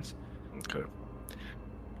you guys. Okay.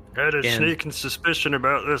 Got a sneaking suspicion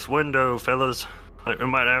about this window, fellas. Like we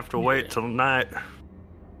might have to wait till night.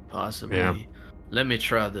 Possibly. Yeah. Let me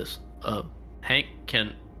try this. Hank,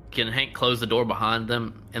 can Hank close the door behind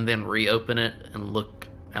them and then reopen it and look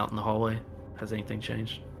out in the hallway? Has anything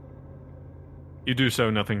changed? You do so,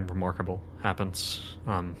 nothing remarkable happens.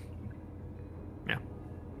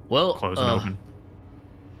 Well, Close and open.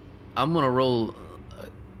 I'm gonna roll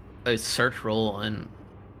a search roll, and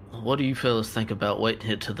what do you fellas think about waiting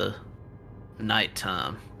here to the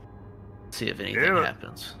nighttime? See if anything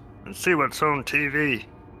happens. And see what's on TV.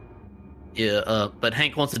 Yeah, but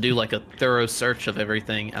Hank wants to do like a thorough search of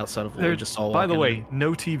everything outside of what we just saw. By the way,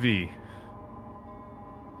 no TV.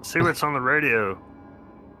 See what's on the radio.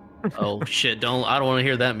 Oh shit! I don't want to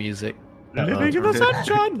hear that music. Living in the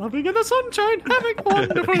sunshine, loving in the sunshine, having a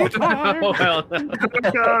wonderful time. Well,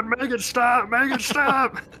 Oh God, make it stop! Make it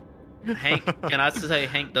stop! Hank, can I say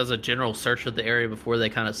Hank does a general search of the area before they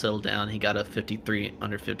kind of settle down? He got a 53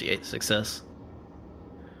 under 58 success.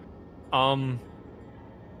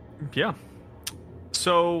 Yeah.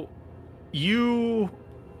 So, you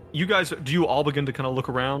guys, do you all begin to kind of look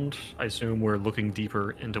around? I assume we're looking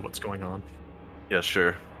deeper into what's going on. Yeah,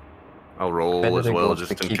 sure. I'll roll Benedict as well, wants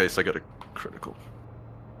just to in keep- case I get a critical.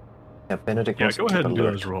 Yeah, Benedict Yeah, wants go to ahead keep and do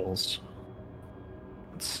alert. those rolls.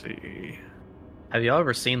 Let's see. Have y'all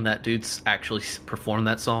ever seen that dude actually perform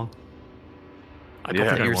that song? I don't Yeah,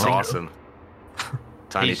 think I you're it was will. saying- awesome.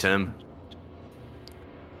 Tiny He's- Tim.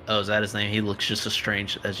 Oh, is that his name? He looks just as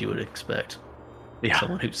strange as you would expect. Yeah.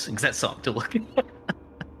 Someone who sings that song to look.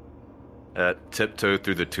 Tiptoe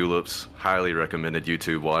Through the Tulips. Highly recommended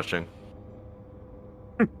YouTube watching.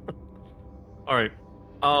 All right.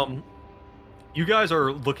 You guys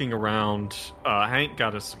are looking around. Hank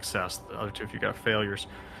got a success. The other two of you got failures.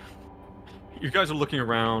 You guys are looking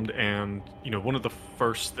around, and one of the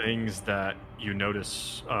first things that you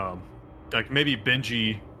notice, like maybe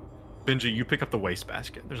Benji, you pick up the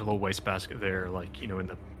wastebasket. There's a little wastebasket there, like in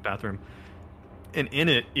the bathroom, and in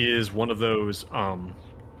it is one of those.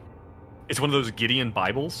 It's one of those Gideon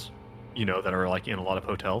Bibles, that are like in a lot of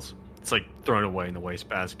hotels. It's like thrown away in the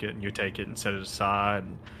wastebasket, and you take it and set it aside.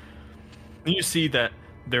 And then you see that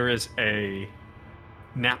there is a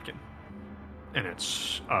napkin, and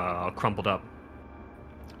it's crumpled up.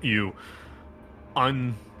 You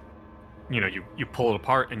pull it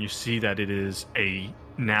apart, and you see that it is a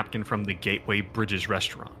napkin from the Gateway Bridges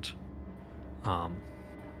restaurant,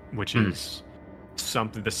 which is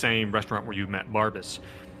the same restaurant where you met Barbas.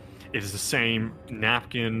 It is the same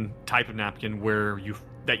type of napkin where you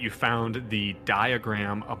found the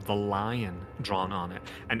diagram of the lion drawn on it.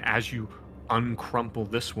 And as you uncrumple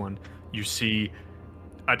this one, you see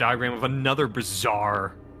a diagram of another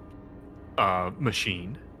bizarre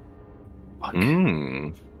machine.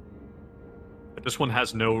 Mmm. But this one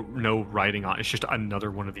has no writing on it. It's just another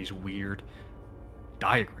one of these weird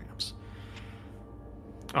diagrams.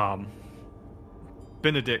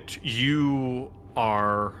 Benedict, you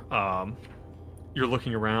are you're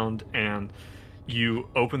looking around, and you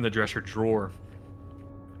open the dresser drawer.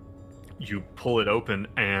 You pull it open,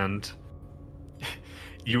 and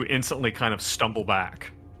you instantly kind of stumble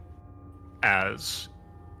back as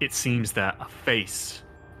it seems that a face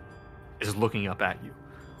is looking up at you.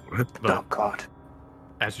 But Oh God.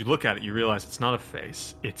 as you look at it, you realize it's not a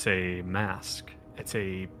face. It's a mask. It's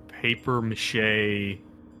a paper mache,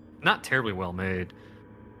 not terribly well made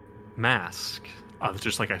mask. It's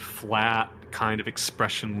just like a flat, kind of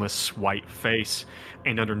expressionless white face.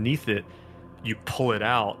 And underneath it, you pull it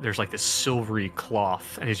out. There's like this silvery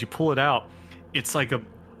cloth. And as you pull it out, it's like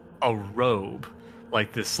a robe.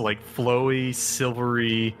 Like this like flowy,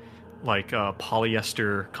 silvery, like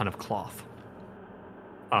polyester kind of cloth.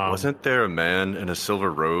 Wasn't there a man in a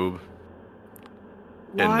silver robe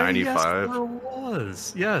in Why, 95? Yes, there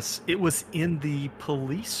was. Yes, it was in the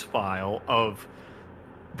police file of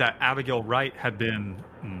that Abigail Wright had been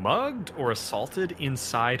mugged or assaulted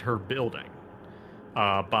inside her building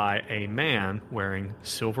by a man wearing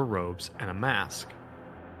silver robes and a mask.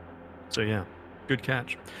 So yeah, good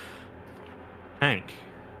catch. Hank,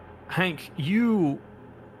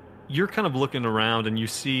 you're kind of looking around and you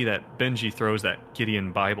see that Benji throws that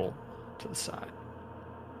Gideon Bible to the side.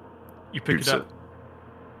 You pick it up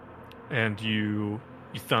and you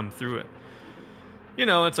thumb through it. You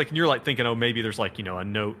know, it's like you're like thinking, oh, maybe there's like, you know, a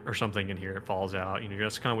note or something in here. It falls out. You know,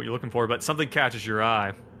 that's kind of what you're looking for. But something catches your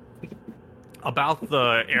eye about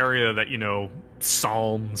the area that, you know,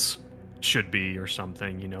 Psalms should be or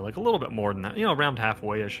something. You know, like a little bit more than that. You know, around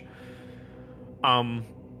halfway-ish.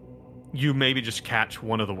 You maybe just catch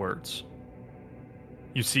one of the words.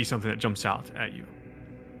 You see something that jumps out at you.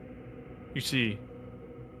 You see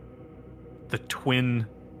the twin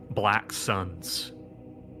black suns.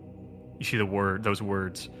 You see those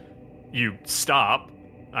words. You stop.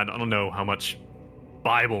 I don't know how much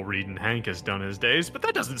Bible reading Hank has done his days, but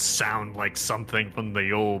that doesn't sound like something from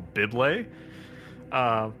the old Bible.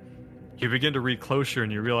 You begin to read closer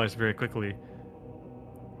and you realize very quickly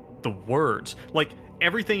the words, like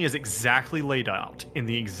everything is exactly laid out in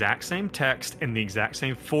the exact same text in the exact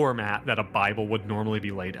same format that a Bible would normally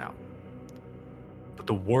be laid out. But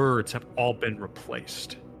the words have all been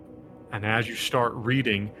replaced. And as you start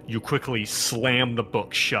reading, you quickly slam the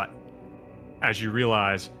book shut as you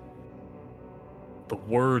realize the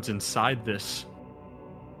words inside this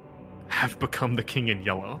have become the King in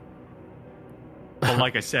Yellow. But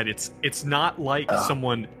like I said, it's not like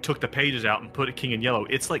someone took the pages out and put a King in Yellow.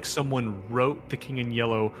 It's like someone wrote the King in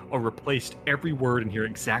Yellow or replaced every word in here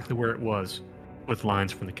exactly where it was with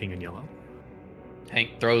lines from the King in Yellow.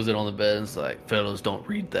 Hank throws it on the bed and is like, fellows, don't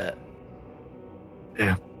read that.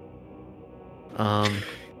 Yeah.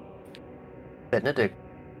 Benedict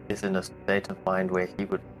is in a state of mind where he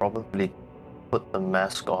would probably put the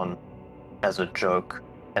mask on as a joke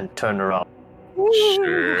and turn around.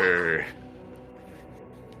 Sure.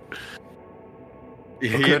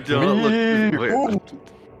 You don't look.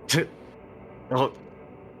 Wait. Oh,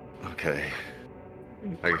 okay.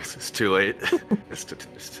 I guess it's too late. It's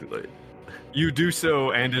too late. You do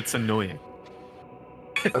so, and it's annoying.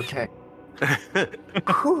 Okay.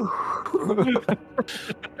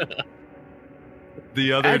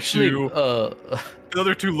 The other two, the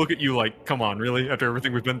other two look at you like, "Come on, really? After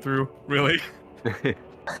everything we've been through, really?"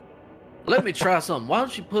 Let me try something. Why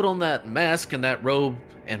don't you put on that mask and that robe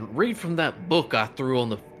and read from that book I threw on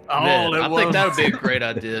the bed? I think that would be a great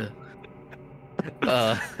idea.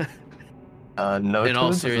 No, in all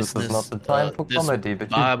this seriousness, is not the time for this comedy, but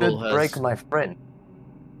Bible you did break my friend.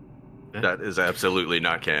 That is absolutely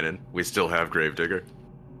not canon. We still have Gravedigger.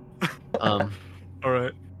 All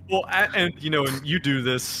right. Well, and you know, and you do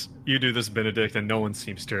this, Benedict, and no one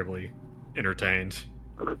seems terribly entertained.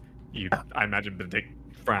 I imagine Benedict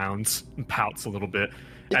frowns and pouts a little bit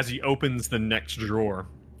as he opens the next drawer,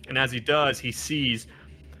 and as he does, he sees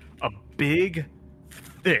a big,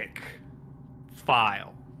 thick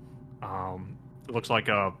file. It looks like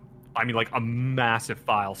a massive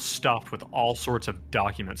file stuffed with all sorts of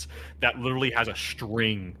documents that literally has a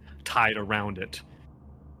string tied around it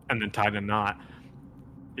and then tied a knot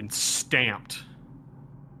and stamped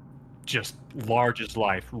just large as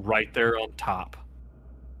life right there on top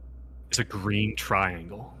is a green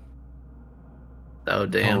triangle. Oh,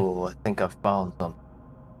 damn. Oh, I think I found some.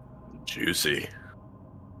 Juicy.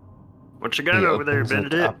 What you got over there, opens it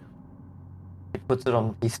Benedict? up. He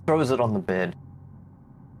throws it on the bed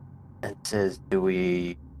and says, do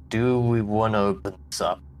we want to open this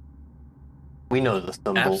up? We know the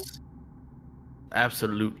symbol.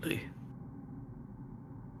 Absolutely.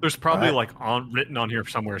 There's probably written on here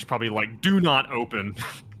somewhere. It's probably like, "Do not open,"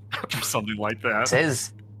 or something like that.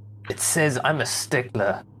 It says I'm a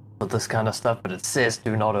stickler for this kind of stuff, but it says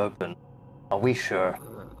do not open. Are we sure?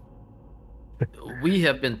 We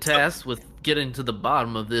have been tasked with getting to the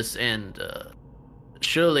bottom of this, and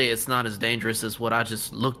surely it's not as dangerous as what I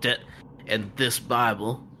just looked at in this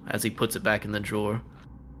Bible, as he puts it back in the drawer.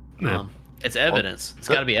 Yeah. It's evidence. It's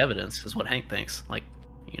got to be evidence, is what Hank thinks. Like,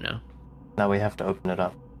 you know. Now we have to open it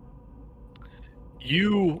up.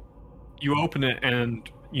 You open it, and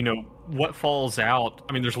you know what falls out.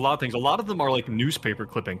 I mean, there's a lot of things. A lot of them are like newspaper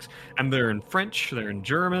clippings, and they're in French, they're in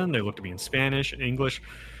German, they look to be in Spanish and English,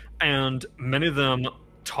 and many of them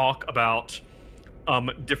talk about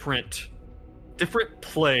different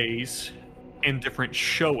plays and different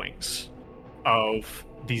showings of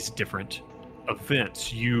these different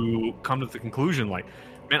events, you come to the conclusion, like,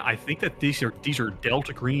 man, I think that these are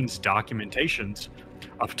Delta Green's documentations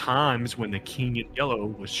of times when the King in Yellow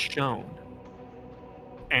was shown.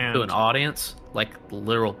 And To an audience, like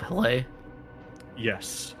literal play.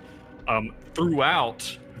 yes,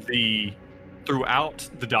 throughout the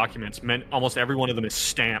documents, almost every one of them is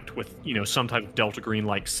stamped with some type of Delta Green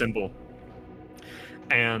like symbol,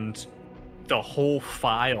 and the whole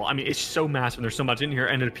file. I mean, it's so massive. There's so much in here,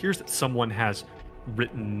 and it appears that someone has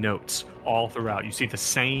written notes all throughout. You see the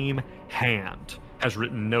same hand has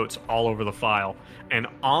written notes all over the file, and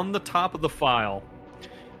on the top of the file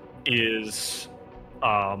is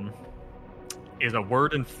a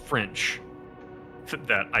word in French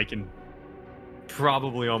that I can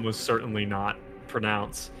probably almost certainly not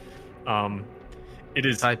pronounce. It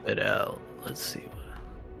is. Type it out. Let's see.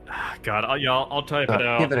 God, I'll type it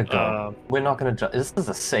out. Give it a go. We're not gonna. This is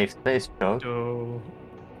a safe space, Joe.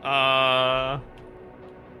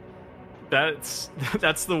 That's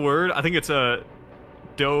the word. I think it's a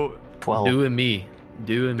do. 12. Do and me.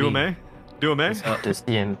 Do and me. Do me.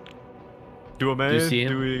 Deuxième. Do me. Deuxième?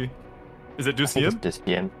 Do we? Is it I think it's Deuxième?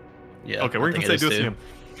 Deuxième. Yeah. Okay, we're I gonna think say it is too. Deuxième.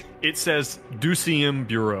 It says Deuxième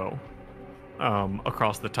Bureau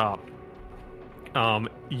across the top. I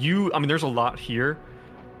mean, there's a lot here.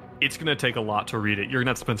 It's gonna take a lot to read it. You're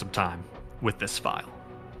gonna have to spend some time with this file,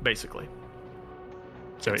 basically.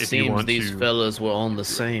 So It if you seems want these to, fellas were on the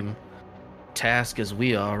same task as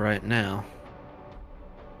we are right now.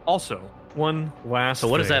 also one last. So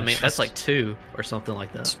what does that thing. mean? That's like 2 or something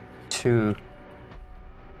like that. 2.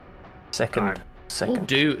 Second. Alright. Well, Second.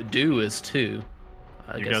 do is 2.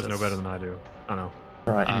 I You guess guys know that's- better than I do. I know.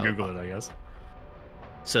 Right. You can Google it, I guess.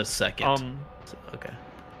 Says second. So, okay.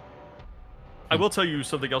 I will tell you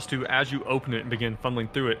something else too. As you open it and begin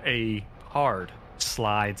funneling through it, a card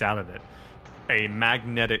slides out of it. A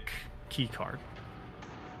magnetic key card.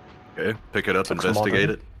 Okay, pick it up, Looks investigate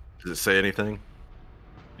modern. it. Does it say anything?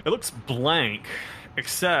 It looks blank,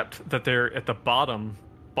 except that there at the bottom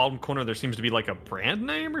corner there seems to be like a brand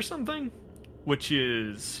name or something, which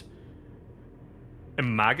is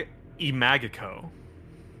Imagico.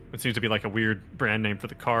 It seems to be like a weird brand name for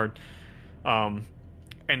the card.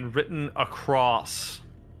 And written across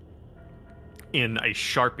in a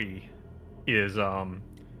Sharpie is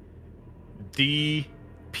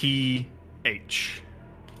DPH.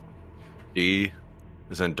 D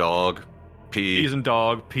is in dog. D P as in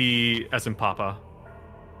dog, P as in Papa,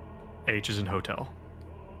 H is in hotel.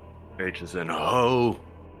 H is in ho.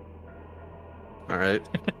 All right.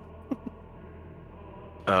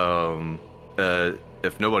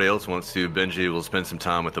 If nobody else wants to, Benji will spend some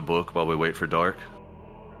time with the book while we wait for dark.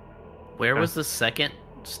 Where was the second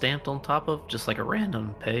stamped on top of? Just like a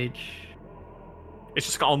random page? It's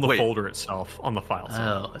just on the Wait. folder itself, on the file.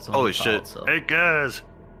 itself. Oh, it's on Holy the file shit. itself. Hey guys,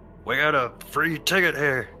 we got a free ticket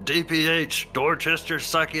here. DPH, Dorchester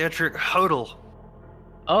Psychiatric Hotel.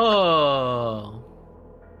 Oh.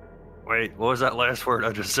 Wait, what was that last word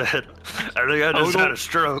I just said? I think I just Hodel? had a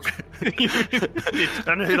stroke.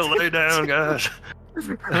 I need to lay down, guys.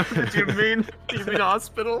 Do you mean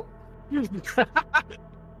hospital?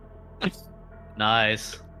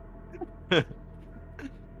 Nice.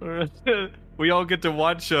 We all get to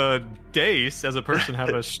watch Dace as a person have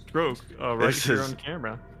a stroke right This here is- on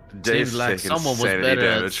camera. Dave's Seems like taking someone was sanity better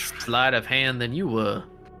damage. at sleight of hand than you were.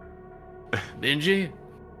 Benji?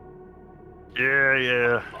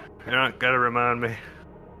 Yeah. You don't gotta remind me.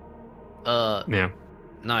 Yeah.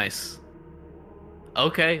 Nice.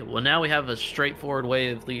 Okay, well now we have a straightforward way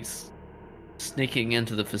of at least sneaking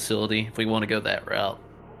into the facility if we want to go that route.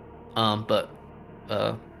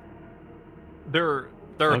 There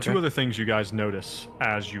are Okay. two other things you guys notice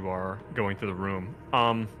as you are going through the room.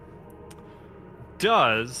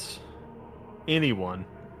 Does anyone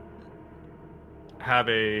have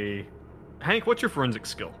a Hank? What's your forensic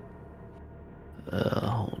skill?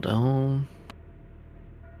 Hold on.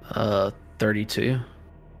 32.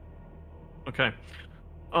 Okay.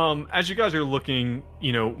 As you guys are looking,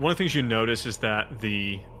 one of the things you notice is that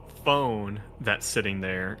the phone that's sitting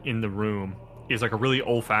there in the room is like a really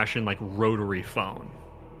old-fashioned, like rotary phone.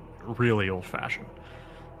 Really old-fashioned.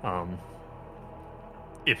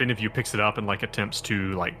 If any of you picks it up and like attempts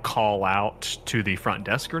to like call out to the front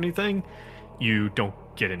desk or anything, you don't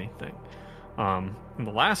get anything. And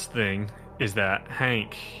the last thing is that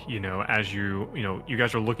Hank, as you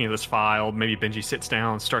guys are looking at this file, maybe Benji sits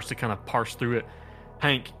down and starts to kind of parse through it.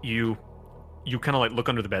 Hank, you kind of like look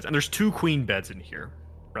under the beds, and there's 2 queen beds in here,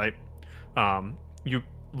 right? You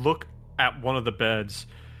look at one of the beds,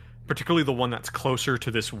 particularly the one that's closer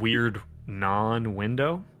to this weird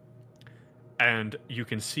non-window, And you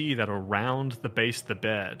can see that around the base of the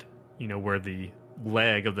bed, where the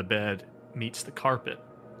leg of the bed meets the carpet,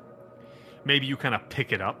 maybe you kind of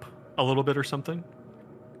pick it up a little bit or something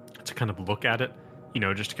to kind of look at it,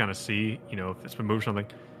 just to kind of see, if it's been moved or something.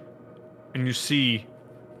 And you see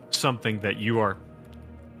something that you are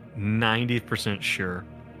 90% sure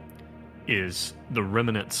is the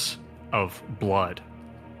remnants of blood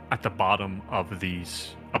at the bottom of the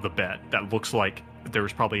bed. That looks like there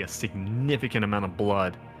was probably a significant amount of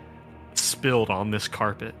blood spilled on this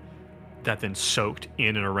carpet that then soaked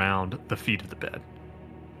in and around the feet of the bed.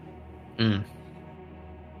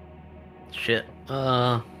 Shit.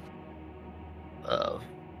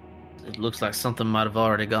 It looks like something might have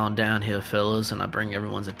already gone down here, fellas, and I bring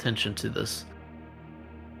everyone's attention to this.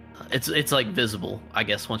 It's like visible, I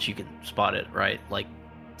guess, once you can spot it, right? Like,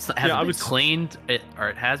 has it been cleaned? It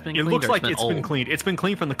has been cleaned? It looks like it's been cleaned. It's been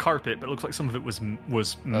cleaned from the carpet, but it looks like some of it was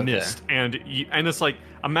missed. And it's like,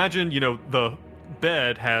 imagine, the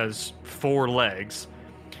bed has 4 legs.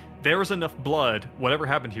 There was enough blood, whatever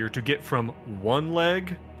happened here, to get from one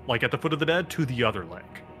leg, like at the foot of the bed, to the other leg.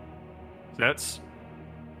 That's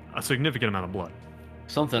a significant amount of blood.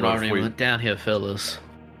 Something already went down here, fellas.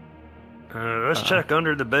 Let's check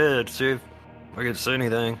under the bed, see if we can see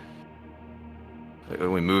anything.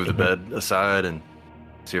 We move the bed aside and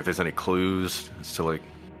see if there's any clues as to, like...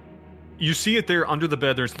 You see it there under the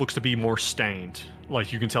bed. There looks to be more stained.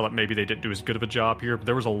 Like, you can tell that maybe they didn't do as good of a job here, but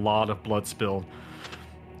there was a lot of blood spilled.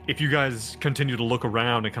 If you guys continue to look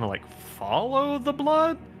around and kind of, like, follow the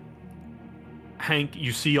blood, Hank,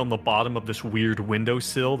 you see on the bottom of this weird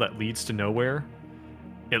windowsill that leads to nowhere,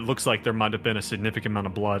 it looks like there might have been a significant amount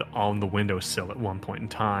of blood on the windowsill at one point in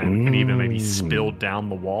time, and even maybe spilled down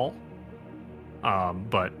the wall.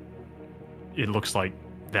 But it looks like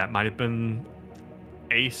that might have been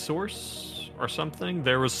a source or something.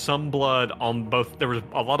 There was some blood on both. There was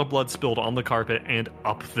a lot of blood spilled on the carpet and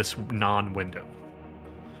up this non-window.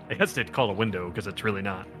 I hesitate to call it a window because it's really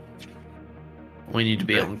not. We need to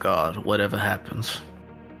be on guard, whatever happens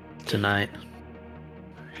tonight.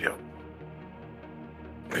 Yep.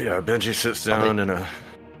 Yeah, Benji sits down in a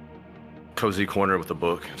cozy corner with a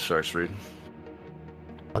book and starts reading.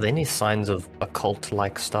 Are there any signs of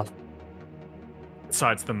occult-like stuff?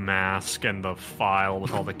 Besides the mask and the file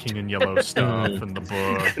with all the King in Yellow stuff and the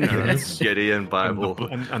book. And Gideon Bible.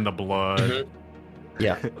 And the blood.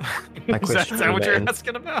 Yeah. Is that what you're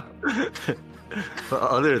asking about? But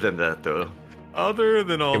other than that, though. Other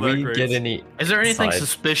than all that great... Is there anything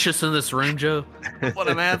suspicious in this room, Joe? What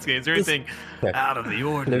I'm asking, is there anything out of the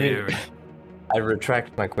ordinary? I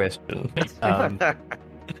retract my question.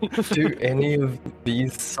 Do any of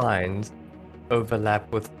these signs overlap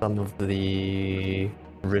with some of the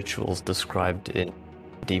rituals described in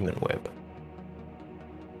Demon Web?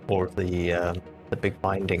 Or the big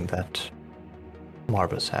binding that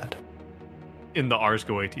Marbus had? In the Ars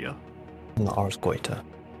Goetia. In the Ars Goetia.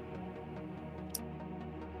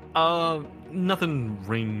 Nothing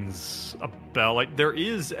rings a bell. Like there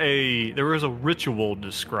is a ritual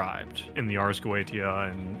described in the Ars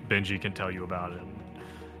Goetia, and Benji can tell you about it.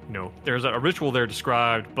 There's a ritual there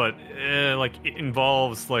described, but like it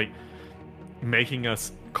involves like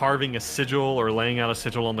carving a sigil or laying out a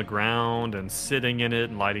sigil on the ground and sitting in it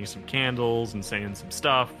and lighting some candles and saying some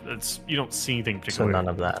stuff. You don't see anything particular. So none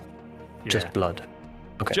of that. Yeah. Just blood.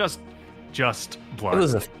 Okay. Just blood. It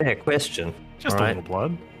was a fair question. Just a little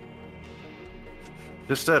blood.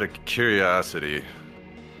 Just out of curiosity,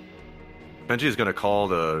 Benji's gonna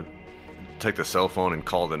take the cell phone and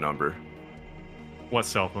call the number. What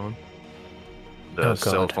cell phone? The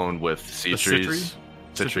cell phone with Citri's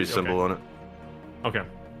symbol on it. Okay.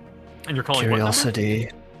 And you're calling Curiosity.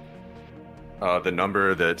 What number? The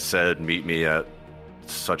number that said meet me at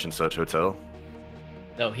such and such hotel.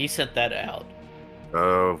 No, he sent that out.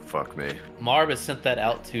 Oh, fuck me. Marbus sent that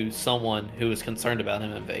out to someone who was concerned about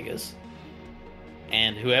him in Vegas.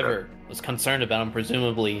 And whoever was concerned about him,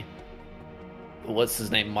 presumably, what's his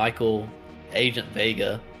name, Michael, Agent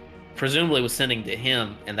Vega, presumably was sending to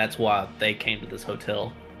him, and that's why they came to this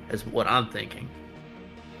hotel, is what I'm thinking.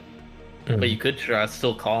 But you could try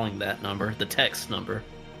still calling that number, the text number.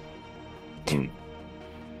 The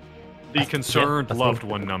concerned loved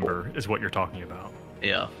one number is what you're talking about.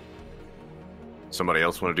 Yeah. Somebody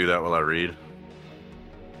else want to do that while I read?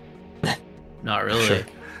 Not really. Sure.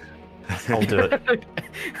 I'll do it.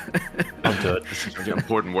 This is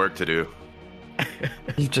important work to do.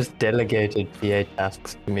 You just delegated PA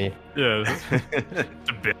tasks to me. Yeah, it's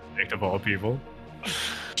a bit of all people.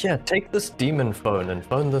 Yeah, take this demon phone and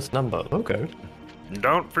phone this number. Okay.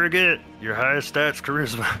 Don't forget your highest stats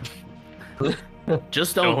charisma.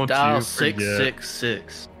 Just don't Don't dial you forget.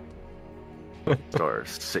 666. Star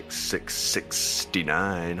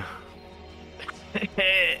 6669.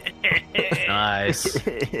 Nice.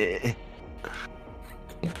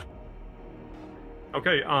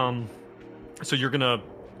 Okay, so you're gonna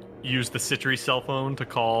use the Citry cell phone to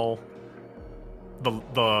call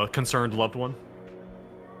the concerned loved one?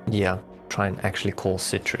 Yeah, try and actually call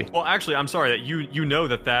Citry. Well, actually, I'm sorry that you know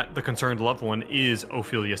that the concerned loved one is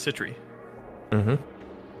Ophelia Citry. Mm-hmm.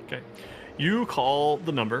 Okay. You call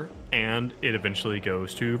the number, and it eventually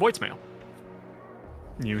goes to voicemail.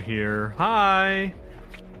 You hear, "Hi,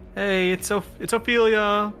 hey, it's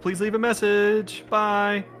Ophelia. Please leave a message.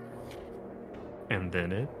 Bye." And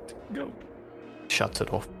then it goes. Shuts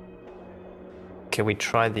it off. Can we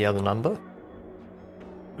try the other number?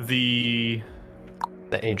 The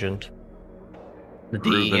The agent. The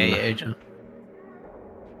DEA Ruben. agent.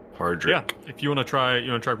 Hardrick. yeah, if you want to try,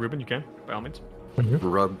 Ruben, you can by all means.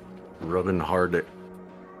 Ruben Hardrick.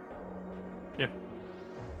 Yeah.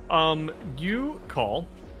 You call,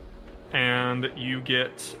 and you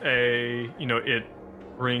get it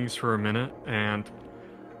rings for a minute, and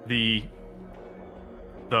the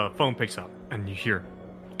phone picks up, and you hear,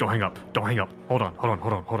 "Don't hang up, don't hang up, hold on,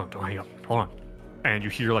 don't hang up, hold on." And you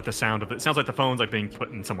hear like the sound of it. It sounds like the phone's like being put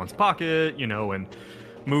in someone's pocket, and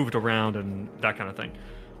moved around and that kind of thing.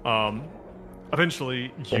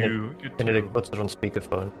 Eventually, you get to- Benedict puts it on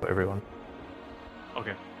speakerphone for everyone.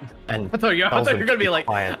 Okay. And I thought you tells were them gonna be keep like.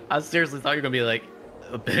 quiet. I seriously thought you were gonna be like,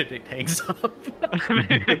 Benedict hangs up.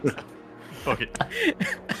 Fuck it.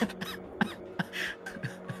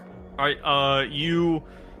 All right. You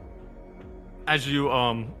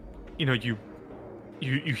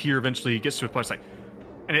hear eventually it gets to a place like,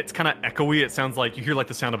 and it's kind of echoey. It sounds like you hear like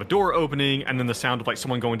the sound of a door opening, and then the sound of like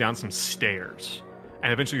someone going down some stairs,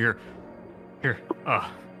 and eventually you hear,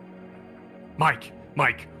 Mike,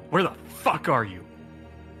 where the fuck are you?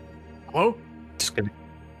 Hello, Just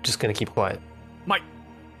gonna keep quiet.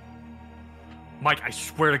 Mike, I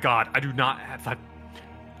swear to God, I do not have that.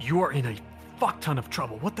 You are in a fuck ton of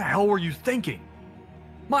trouble. What the hell were you thinking?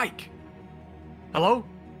 Mike! Hello?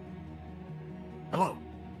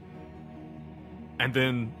 And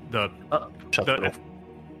then Shut it off.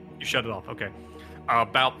 you shut it off, okay.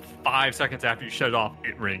 About 5 seconds after you shut it off,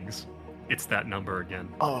 it rings. It's that number again.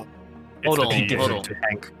 Oh, It's Hold the on, he PA. gives hold it on. to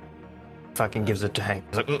Hank. Fucking gives it to Hank.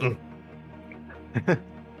 He's like, mm-mm.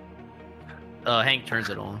 Hank turns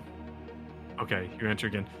it on. Okay, you answer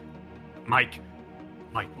again. Mike,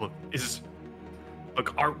 look,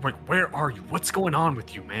 where are you? What's going on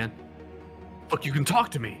with you, man? Look, you can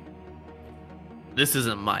talk to me. This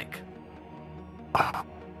isn't Mike.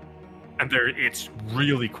 And it's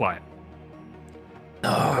really quiet.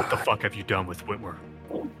 What the fuck have you done with Whitmer?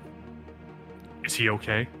 Is he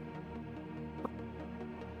okay?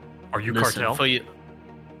 Are you Listen, cartel?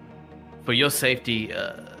 for your safety,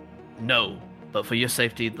 no. But for your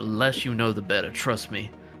safety, the less you know, the better. Trust me.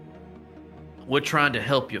 We're trying to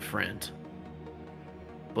help your friend,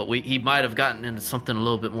 but he might have gotten into something a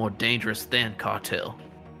little bit more dangerous than cartel.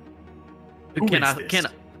 Who is this?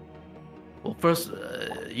 Well, first,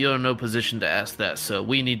 you're in no position to ask that, so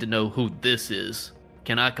we need to know who this is.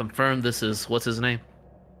 Can I confirm this is what's his name?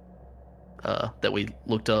 That we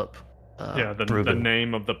looked up. Yeah, the Ruben.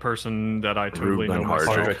 name of the person that I totally Ruben know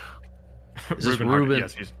myself. Hardrick. Is this Hardrick. Ruben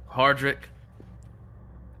Yes, he's. Hardrick?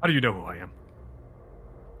 How do you know who I am?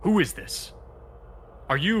 Who is this?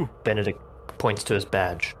 Are you Benedict points to his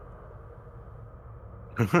badge.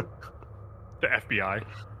 the FBI?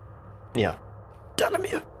 Yeah.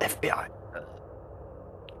 Delamere, FBI.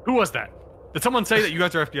 Who was that? Did someone say that you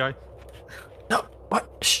guys are FBI? No, what?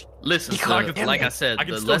 Shh. Listen, You can't sir, get like me. I said, I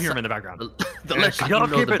can the still less hear him in the background. the less you Y'all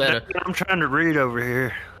know, keep the it better. down. I'm trying to read over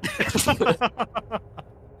here.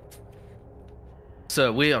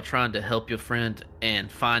 So we are trying to help your friend and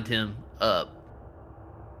find him.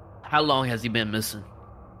 How long has he been missing?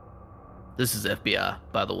 This is FBI,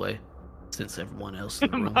 by the way, since everyone else in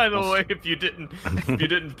the room. By the way, if you didn't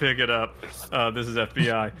pick it up, this is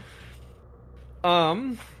FBI.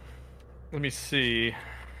 Let me see.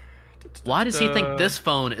 Why does he think this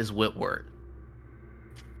phone is Whitworth?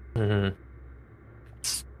 Mm-hmm.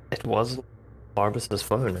 It wasn't Barbara's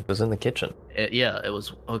phone. It was in the kitchen. Yeah, it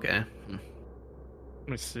was okay. Let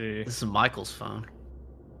me see. This is Michael's phone.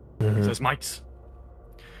 It Mhm. says Mike's.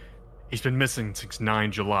 He's been missing since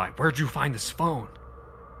 9 July. Where'd you find this phone?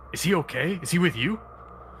 Is he okay? Is he with you?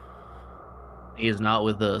 He is not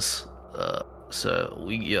with us. So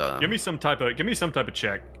we Give me some type of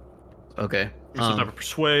check. okay. Give me some type of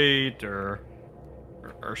persuade or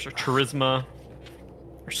charisma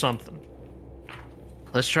or something.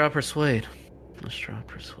 Let's try persuade. Let's try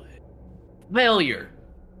persuade. Failure.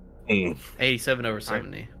 87 over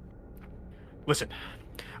 70. Listen,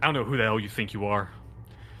 I don't know who the hell you think you are.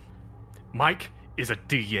 Mike is a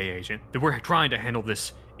DEA agent. That we're trying to handle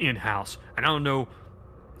this in-house. And I don't know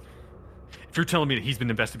if you're telling me that he's been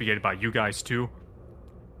investigated by you guys too.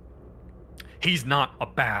 He's not a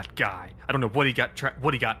bad guy. I don't know what he got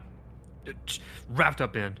wrapped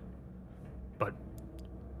up in. But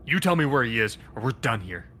you tell me where he is or we're done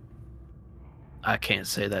here. I can't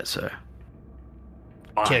say that, sir.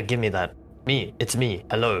 Here, give me that. Me, it's me.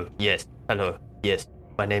 Hello, yes, hello, yes.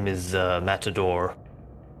 My name is Matador.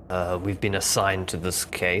 We've been assigned to this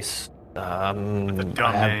case. I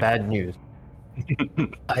have bad news.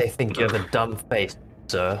 I think you have a dumb face,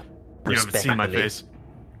 sir. You haven't seen my face.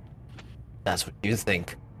 That's what you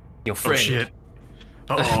think. Your friend.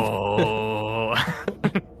 Oh, shit.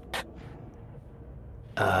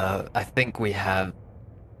 Oh. I think we have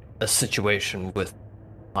a situation with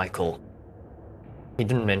Michael. He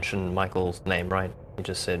didn't mention Michael's name, right? He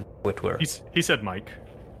just said Whitwer. He said Mike.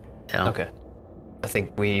 Yeah. Okay. I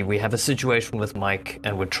think we have a situation with Mike,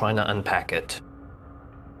 and we're trying to unpack it.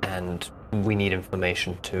 And we need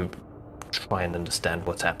information to try and understand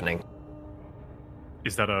what's happening.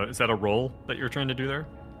 Is that a role that you're trying to do there?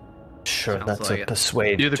 Sure, Sounds that's like a it.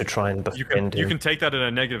 persuade to try and You befriend can him. take that at a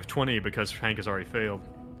 -20 because Hank has already failed.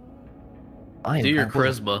 Fine, Do your I will.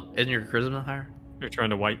 charisma. Isn't your charisma higher? You're trying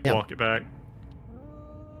to Yeah. walk it back.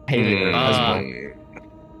 Hey,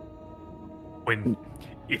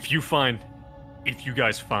 If you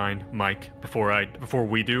guys find Mike before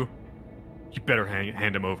we do, you better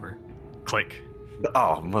hand him over. Click.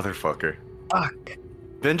 Oh, motherfucker. fuck.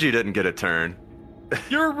 Benji didn't get a turn.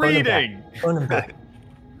 You're Phone him back. reading. Phone him back.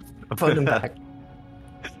 Phone him back.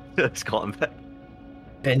 Let's call him back.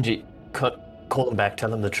 Benji, call him back.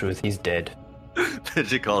 Tell him the truth. He's dead.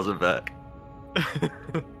 Benji calls him back.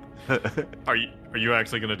 Are you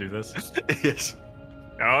actually gonna do this? Yes.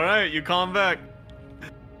 All right, you call him back.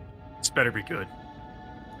 This better be good.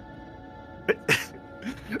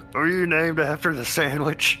 Are you named after the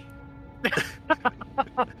sandwich?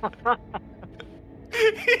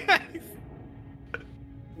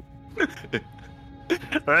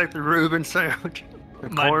 Like the Reuben sandwich. The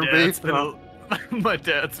corned beef. My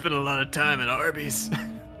dad spent a lot of time at Arby's.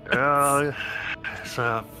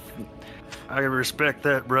 So I respect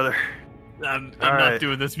that, brother. I'm All not right.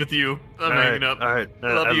 doing this with you. I'm All hanging right, up. All right.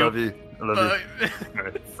 Love I you. love you. I love Bye. you. All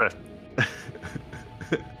right. Bye.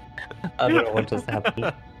 I don't know what just happened.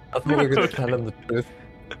 I thought we were going to tell him the truth.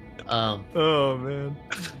 Oh man.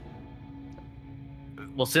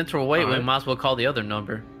 Well, since we're waiting, we Alright. might as well call the other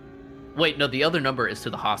number. Wait, no, the other number is to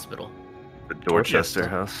the hospital. The Dorchester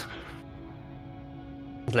house.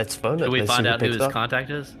 Let's phone it. Do we Let's see find out who picks his up. contact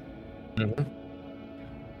is? Mhm.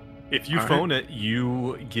 If you Alright. phone it,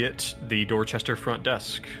 you get the Dorchester front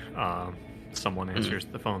desk. Someone answers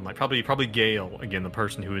the phone, like probably Gail again, the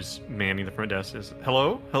person who is manning the front desk. Is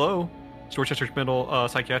hello, it's Dorchester Middle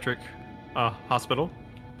Psychiatric Hospital.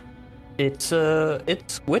 It's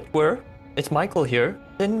Whitwer. It's Michael here.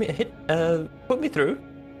 Put me through.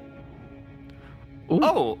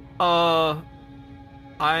 Oh,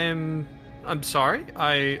 I'm sorry.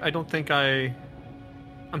 I don't think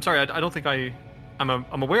I'm sorry. I don't think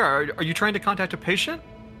I'm aware. Are you trying to contact a patient,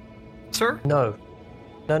 sir? No.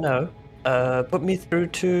 Put me through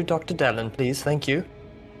to Dr. Dallin, please. Thank you.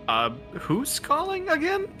 Who's calling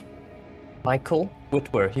again? Michael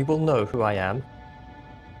Whitwer. He will know who I am.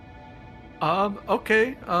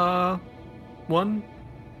 Okay. One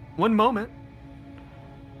moment.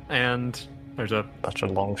 And there's a Such a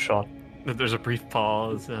long shot. brief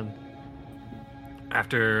pause, and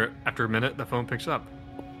after a minute, the phone picks up.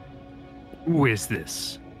 Who is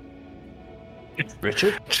this?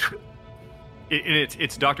 Richard?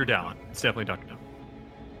 It's Dr. Dallin. It's definitely Dr. Dallin.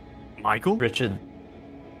 Michael? Richard.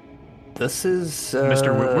 This is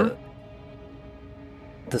Mr. Whitwer?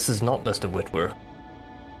 This is not Mr. Whitwer.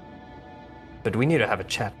 But we need to have a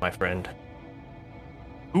chat, my friend.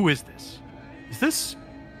 Who is this? Is this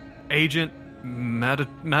Agent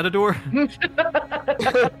Matador?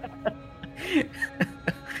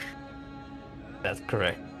 That's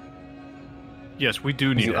correct. Yes, we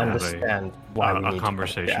do need You to have understand why we a need to have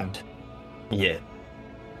conversation. chat. Yeah.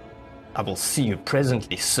 I will see you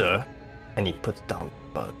presently, sir. And he puts down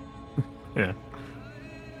the phone. Yeah.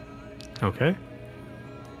 Okay.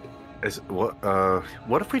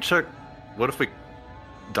 What if we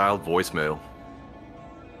dialed voicemail?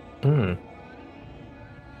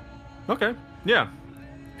 Okay. Yeah.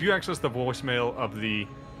 If you access the voicemail of the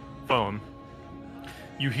phone,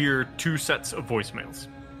 you hear two sets of voicemails.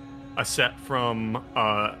 a set from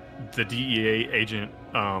the DEA agent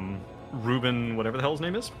Ruben, whatever the hell his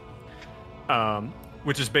name is,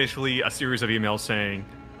 which is basically a series of emails saying,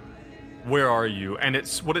 "Where are you?" And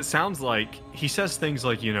it's what it sounds like. He says things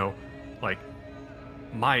like, like,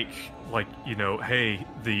 Mike, like, hey,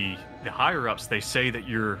 the higher ups, they say that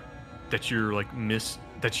you're like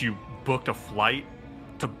that you booked a flight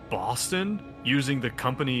to Boston using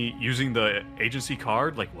the agency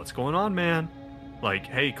card. Like, what's going on, man? Like,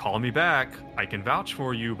 hey, call me back. I can vouch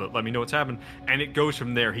for you, but let me know what's happened. And it goes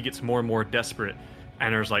from there. He gets more and more desperate.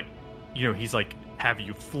 And there's like, he's like, have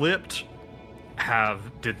you flipped?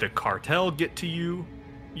 Did the cartel get to you?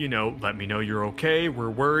 Let me know you're okay.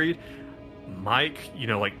 We're worried. Mike,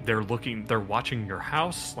 like, they're watching your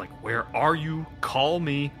house. Like, where are you? Call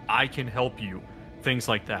me. I can help you. Things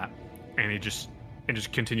like that. And it just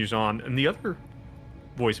continues on. And the other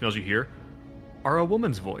voicemails you hear are a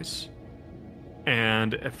woman's voice.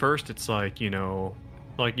 And at first it's like, hey,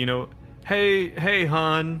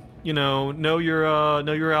 hon, know you're out,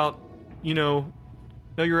 know you're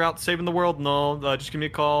out saving the world and all. Just give me a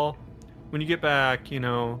call when you get back,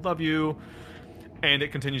 love you. And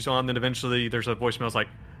it continues on. Then eventually there's a voicemail. It's like,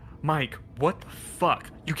 Mike, what the fuck?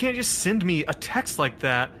 You can't just send me a text like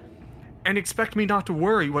that and expect me not to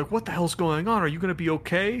worry. Like, what the hell's going on? Are you going to be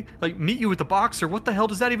okay? Like, meet you at the boxer? What the hell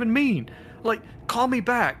does that even mean? Like, call me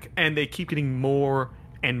back. And they keep getting more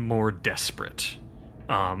and more desperate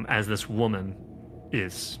as this woman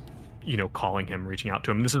is, calling him, reaching out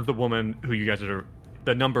to him. This is the woman who you guys are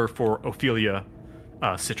the number for Ophelia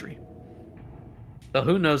Citri. So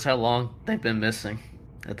who knows how long they've been missing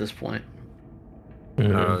at this point?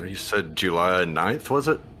 You said July 9th, was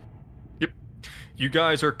it? Yep. You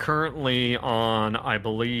guys are currently on, I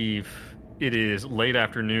believe, it is late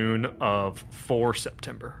afternoon of 4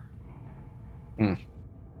 September. I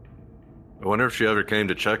wonder if she ever came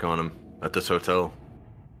to check on him at this hotel.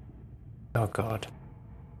 Oh god.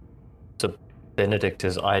 So Benedict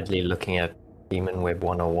is idly looking at Demon Web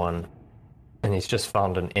 101, and he's just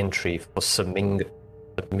found an entry for Samigina?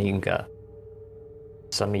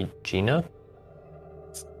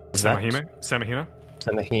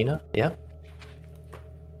 Samahina, yeah.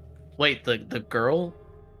 Wait, the girl?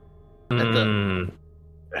 The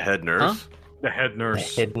head nurse? Huh? The head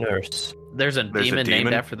nurse. The head nurse. There's a demon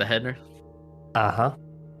named after the head nurse? Uh-huh.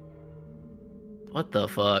 What the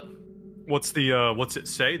fuck? What's it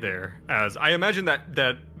say there? As I imagine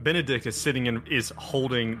that Benedict is is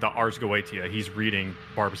holding the Ars Goetia. He's reading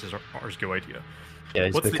Barbas's Ars Goetia. Yeah,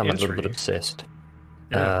 he's What's become the a little entry? bit obsessed.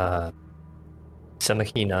 Yeah.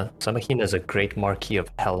 Samahina is a great marquis of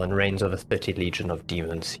hell and reigns over 30 legion of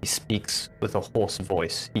demons. He speaks with a hoarse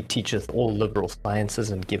voice. He teacheth all liberal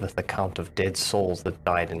sciences and giveth account of dead souls that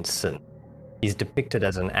died in sin. He's depicted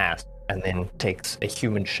as an ass and then takes a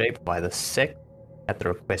human shape by the sect at the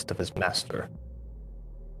request of his master.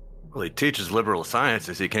 Well, he teaches liberal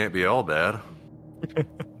sciences. He can't be all bad.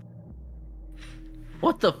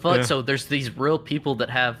 What the fuck? Yeah. So there's these real people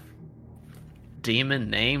that have demon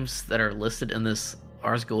names that are listed in this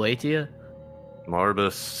Ars Goetia?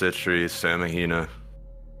 Marbus, Citri, Samahina.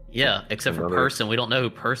 Yeah, except for Another- Person. We don't know who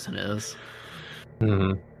Person is.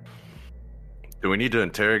 Mm-hmm. Do we need to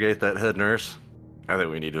interrogate that head nurse? I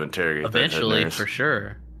think we need to interrogate Eventually, that head nurse. for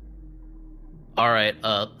sure. Alright,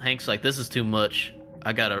 Hank's like, this is too much.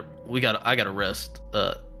 I gotta rest.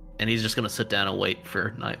 And he's just gonna sit down and wait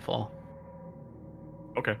for nightfall.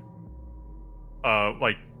 Okay.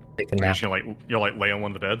 Like, Take a you're nap. just gonna you'll lay on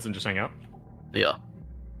one of the beds and just hang out. Yeah.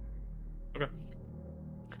 Okay.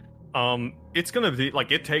 It's gonna be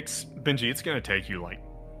it takes Benji. It's gonna take you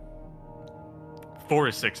 4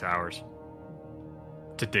 to 6 hours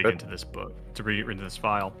to dig into this book, to read into this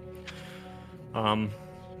file.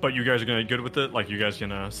 But you guys are gonna good with it. You guys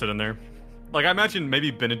gonna sit in there. I imagine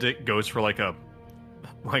maybe Benedict goes for an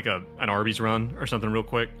Arby's run or something real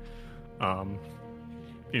quick.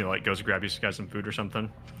 Goes to grab you guys some food or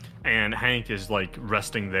something. And Hank is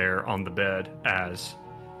resting there on the bed as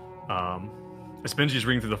Benji's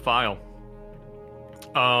reading through the file.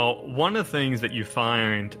 One of the things that you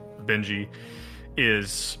find, Benji,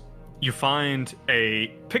 is you find a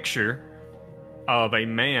picture of a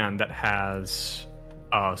man that has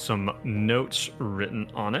some notes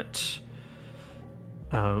written on it.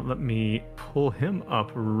 Let me pull him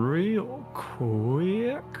up real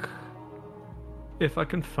quick. If I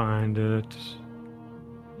can find it.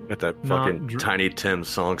 Got that Not fucking Tiny Tim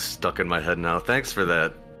song stuck in my head now. Thanks for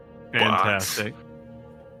that. Fantastic.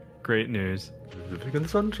 Great news. Living in the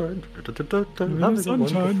sunshine. Having Having a a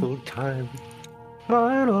wonderful time.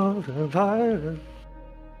 My love and fire.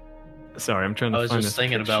 Sorry, I'm trying to I was find just this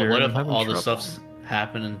thinking about picture. what I'm if having all the trouble. stuff's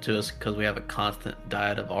happening to us because we have a constant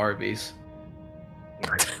diet of Arby's.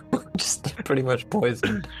 Just pretty much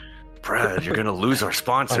poisoned. Brad, you're gonna lose our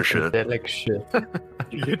sponsorship. Psychedelic shit.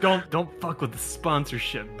 You don't fuck with the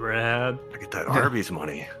sponsorship, Brad. I get that Arby's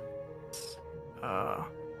money.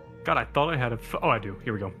 God, I thought I had a. Oh, I do.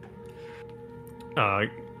 Here we go.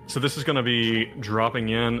 So this is gonna be dropping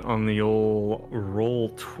in on the old roll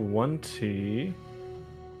 20.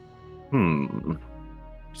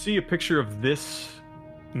 See a picture of this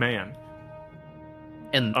man.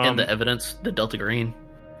 In the evidence, the Delta Green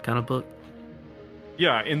kind of book.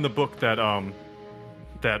 Yeah, in the book that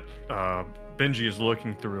Benji is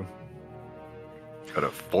looking through. Got a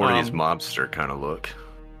 40s mobster kind of look.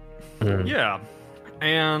 Yeah,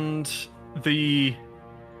 and the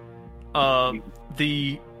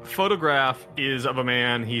photograph is of a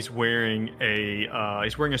man. He's wearing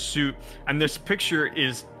a suit, and this picture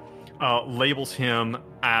is labels him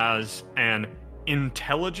as an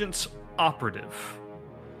intelligence operative.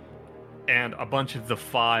 And a bunch of the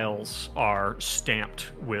files are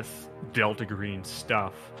stamped with Delta Green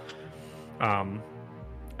stuff. And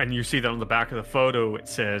you see that on the back of the photo, it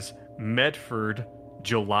says Medford,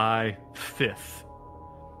 July 5th.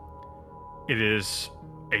 It is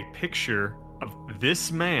a picture of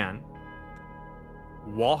this man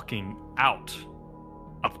walking out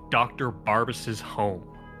of Dr. Barbas's home.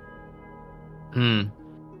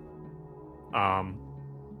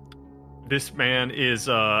 This man is,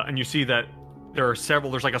 and you see that there's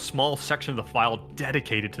like a small section of the file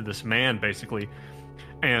dedicated to this man, basically.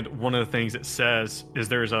 And one of the things it says is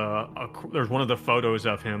there's one of the photos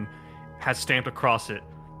of him has stamped across it,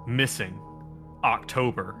 missing,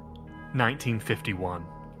 October, 1951.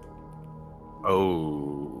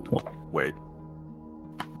 Oh, wait.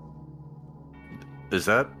 Is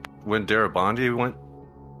that when Darabandi went?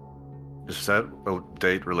 Is that a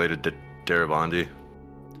date related to Darabandi?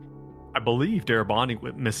 I believe Darabandi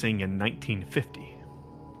went missing in 1950.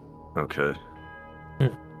 Okay.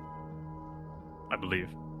 I believe.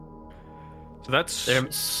 So that's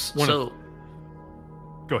Go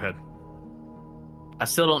ahead. I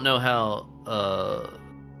still don't know how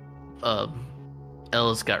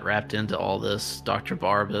Ellis got wrapped into all this, Dr.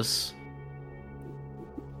 Barbas.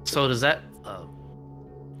 So does that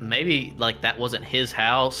maybe like that wasn't his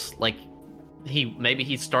house? Like maybe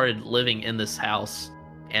he started living in this house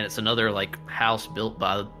and it's another like house built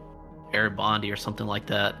by Arabandi or something like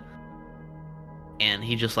that. And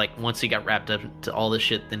he just like once he got wrapped up to all this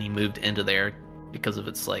shit, then he moved into there because of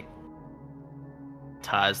its like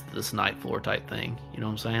ties to this night floor type thing. You know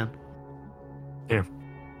what I'm saying? Yeah.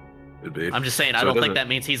 Could be. I'm just saying, I don't think that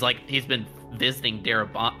means he's been visiting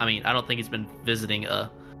Darabont. I mean, I don't think he's been visiting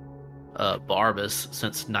Barbas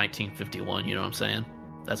since 1951. You know what I'm saying?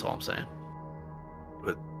 That's all I'm saying.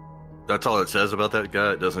 But that's all it says about that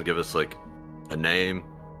guy. It doesn't give us like a name.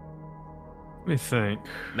 Let me think.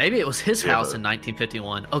 Maybe it was his house in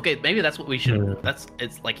 1951. Okay, maybe that's what we should.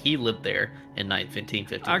 It's like he lived there in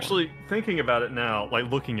 1951. Actually, thinking about it now,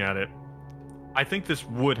 like looking at it, I think this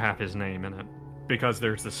would have his name in it because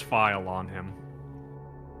there's this file on him.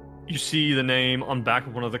 You see the name on the back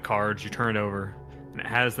of one of the cards. You turn it over, and it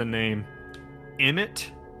has the name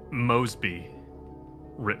Emmett Mosby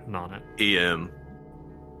written on it. EM.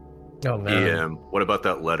 Oh man. EM. What about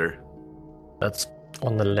that letter? That's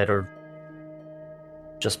on the letter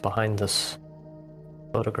just behind this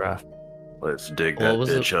photograph. Let's dig that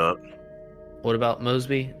bitch up. What about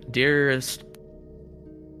Mosby? Dearest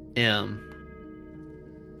M.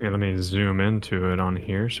 Yeah, let me zoom into it on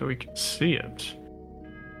here so we can see it.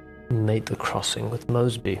 Made the crossing with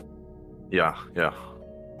Mosby. Yeah.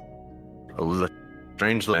 A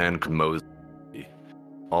strange land Mosby.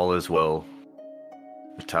 All is well.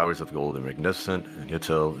 The towers of gold are magnificent, and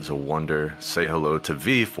Yatel is a wonder. Say hello to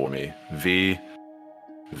V for me. V,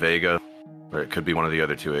 Vega, or it could be one of the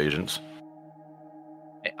other two agents.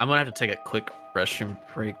 Hey, I'm gonna have to take a quick restroom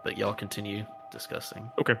break, but y'all continue discussing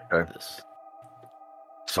this.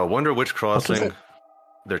 So I wonder which crossing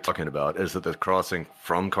they're talking about. Is it the crossing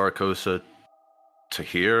from Carcosa to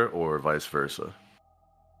here, or vice versa?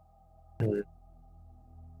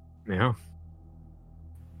 Yeah.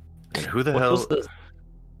 And who the What hell? was the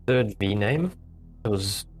third V name? It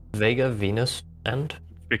was Vega, Venus, and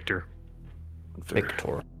Victor.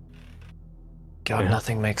 Victor. God, Yeah.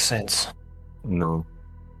 nothing makes sense. No.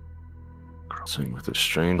 Crossing with a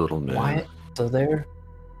strange little man. Why? So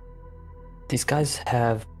these guys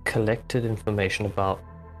have collected information about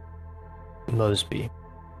Mosby,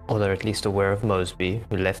 or they're at least aware of Mosby,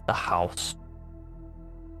 who left the house.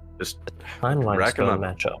 Just Timelines racking don't my-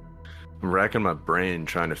 match up. I'm racking my brain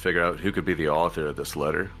trying to figure out who could be the author of this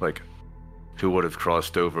letter. Like, who would have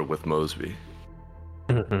crossed over with Mosby.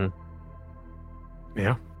 Mm-hmm.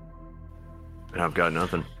 Yeah. And I've got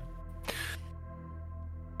nothing. I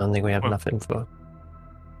don't think we have enough info.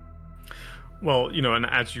 Well, and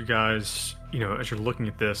as you guys, as you're looking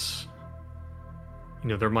at this,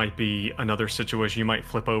 there might be another situation you might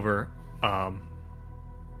flip over.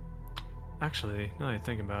 Actually, now that I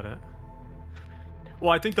think about it.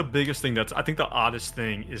 Well, I think the biggest thing I think the oddest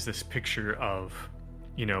thing is this picture of,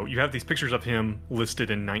 you have these pictures of him listed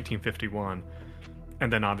in 1951.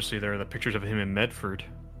 And then obviously there are the pictures of him in Medford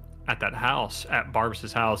at that house, at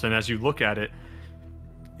Barbas's house. And as you look at it,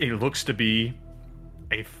 it looks to be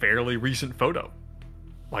a fairly recent photo.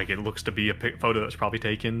 Like, it looks to be a photo that's probably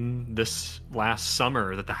taken this last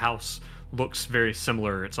summer, that the house looks very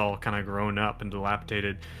similar. It's all kind of grown up and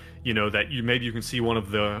dilapidated. That maybe you can see one of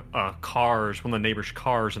the cars, one of the neighbor's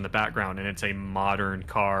cars in the background, and it's a modern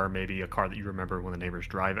car, maybe a car that you remember when the neighbor's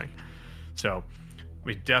driving. So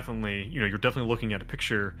we definitely, you're definitely looking at a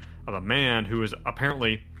picture of a man who is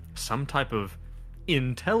apparently some type of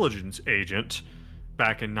intelligence agent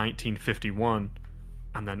back in 1951,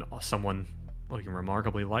 and then someone looking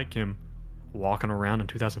remarkably like him walking around in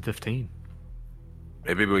 2015.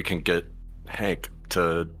 Maybe we can get Hank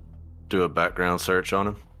to do a background search on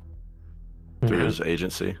him through his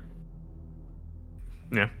agency.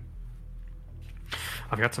 Yeah.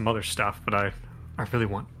 I've got some other stuff, but I really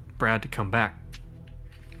want Brad to come back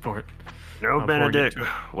for it. No, Benedict,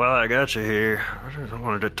 while I got you here, I just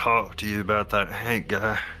wanted to talk to you about that Hank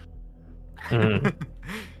guy. Kind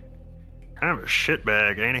of a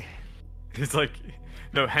shitbag, ain't he? He's like,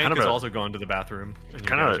 no, Hank Kind of has a- also gone to the bathroom. And you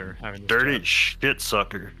Kind guys of are having a this dirty chat. shit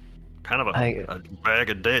sucker. Kind of a bag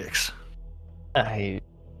of dicks. I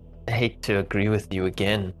hate to agree with you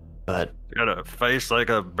again, but Got a face like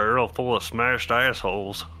a barrel full of smashed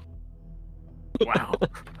assholes. Wow.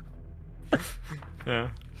 Yeah.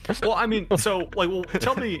 Well, I mean, so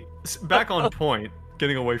tell me, back on point,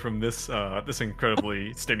 getting away from this this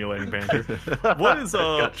incredibly stimulating banter. What is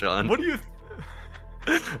Got John. what do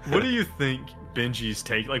you think Benji's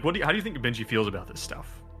take? Like, how do you think Benji feels about this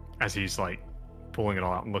stuff as he's like pulling it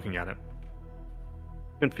all out and looking at it?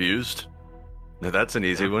 Confused. Now that's an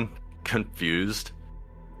easy one. Confused.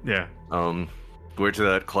 Yeah. We're to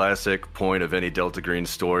that classic point of any Delta Green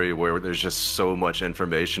story where there's just so much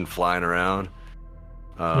information flying around,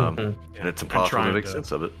 and it's impossible to trying make to-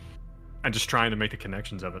 sense of it. And just trying to make the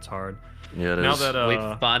connections of it's hard. Yeah, it Now is. that we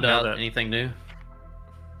find now out that- anything new?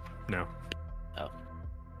 No.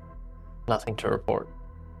 nothing to report.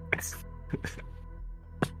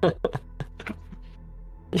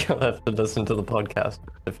 You'll have to listen to the podcast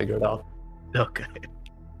to figure it out. Okay.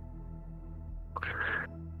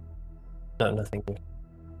 No, nothing.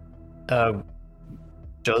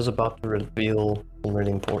 Joe's about to reveal some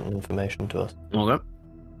really important information to us. Okay.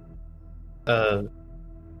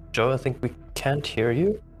 Joe, I think we can't hear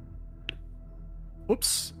you.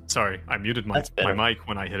 Whoops. Sorry, I muted my That's better. mic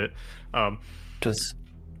when I hit it. It was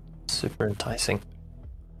super enticing.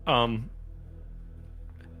 Benji,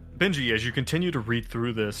 as you continue to read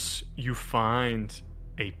through this, you find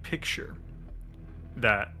a picture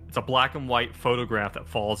that it's a black and white photograph that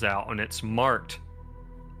falls out, and it's marked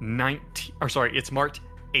it's marked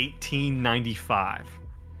 1895.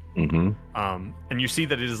 Mm-hmm. And you see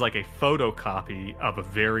that it is like a photocopy of a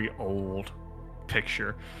very old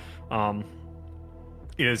picture.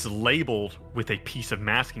 It is labeled with a piece of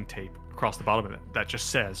masking tape across the bottom of it that just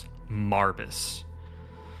says Marbus.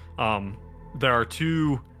 There are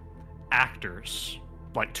two actors,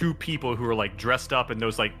 like two people who are like dressed up in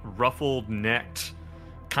those like ruffled necked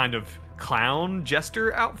kind of clown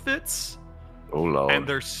jester outfits. Oh lord. And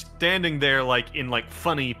they're standing there like in like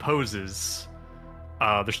funny poses.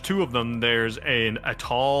 There's two of them. There's a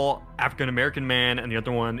tall African American man, and the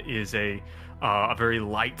other one is a very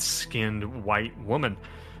light-skinned white woman.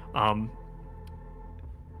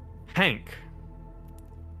 Hank,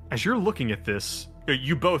 as you're looking at this,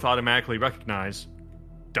 you both automatically recognize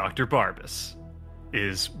Dr. Barbas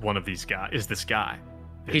is one of these guys. Is this guy?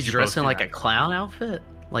 He's You dressed both in like a recognize- clown outfit?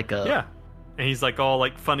 Like a... Yeah, and he's like all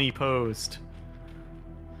like funny posed.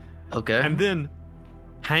 Okay. And then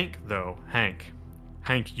Hank,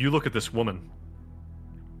 you look at this woman.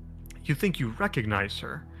 You think you recognize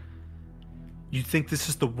her. You think this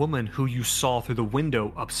is the woman who you saw through the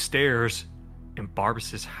window upstairs in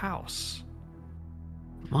Barbas's house.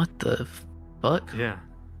 What the fuck? Yeah.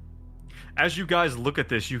 As you guys look at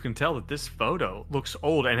this, you can tell that this photo looks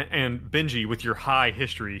old. And Benji, with your high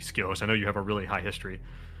history skills, I know you have a really high history.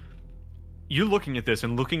 You looking at this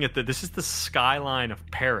and looking at this is the skyline of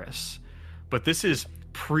Paris, but this is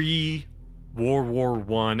pre World War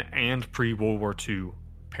One and pre-World War II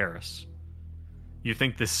Paris. You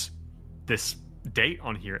think this date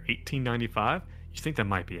on here, 1895, you think that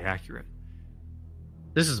might be accurate?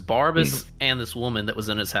 This is Barbas and this woman that was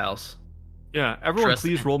in his house. Yeah, everyone Trust-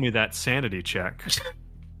 please roll me that sanity check.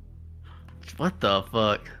 What the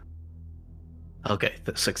fuck? Okay,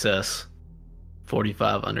 success.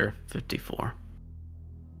 45 under 54.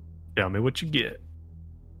 Tell me what you get.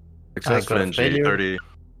 Success got a Benji, failure.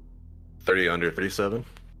 30 under 37.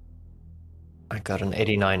 I got an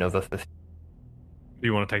 89 over 50. Do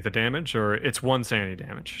you want to take the damage, or it's one sanity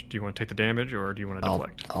damage? Do you want to take the damage, or do you want to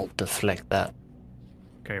deflect? I'll deflect that.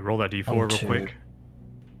 Okay, roll that d4 On real two. quick.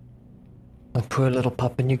 My poor little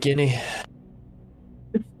Papua New Guinea.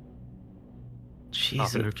 Jesus.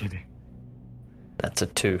 Papua New Guinea. That's a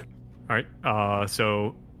 2. All right.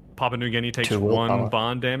 So Papua New Guinea takes 2 1 willpower.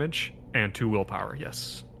 bond damage and 2 willpower.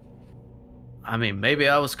 Yes. I mean, maybe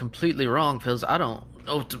I was completely wrong, because I don't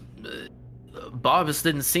know. Barbas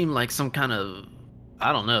didn't seem like some kind of.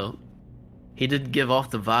 I don't know. He did give off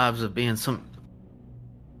the vibes of being some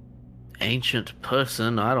ancient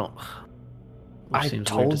person. I don't. I Seems weird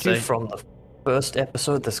to told you say. from the first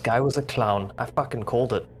episode this guy was a clown. I fucking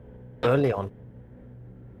called it early on.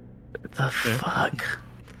 The fuck?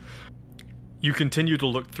 You continue to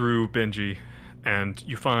look through Benji, and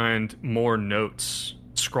you find more notes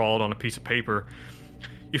scrawled on a piece of paper.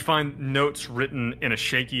 You find notes written in a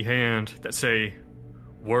shaky hand that say,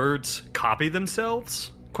 "Words copy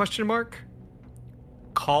themselves?" Question mark.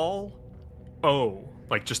 Call O,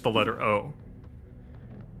 like just the letter O.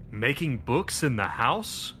 Making books in the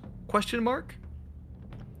house? Question mark.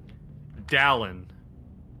 Dallin,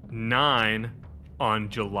 9 on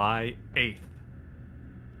July 8th.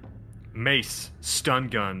 Mace, stun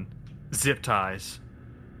gun, zip ties.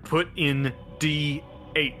 Put in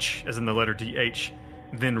DH, as in the letter DH,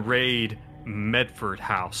 then raid Medford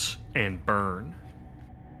House and burn.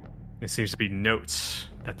 It seems to be notes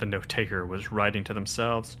that the note taker was writing to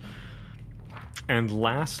themselves. And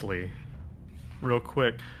lastly, real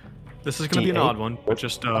quick, this is going to be an D8? odd one, but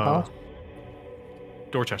just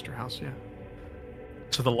Dorchester House, yeah.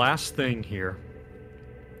 So the last thing here,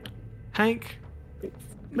 Hank,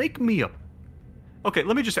 make me a. Okay,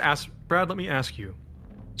 let me just ask Brad. Let me ask you.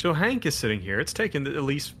 So Hank is sitting here. It's taken at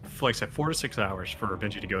least, like I said, 4 to 6 hours for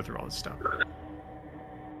Benji to go through all this stuff.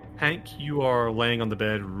 Hank, you are laying on the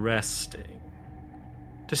bed resting.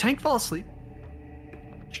 Does Hank fall asleep?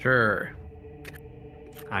 Sure.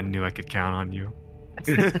 I knew I could count on you.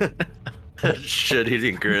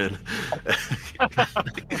 Shit-eating grin.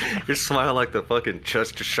 You're smiling like the fucking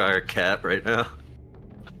Chestershire cat right now.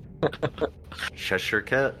 Cheshire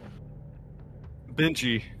cat?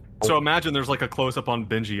 Benji. So imagine there's like a close-up on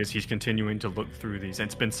Benji as he's continuing to look through these. And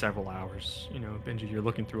it's been several hours. You know, Benji, you're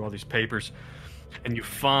looking through all these papers, and you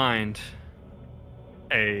find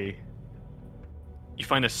a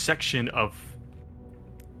section of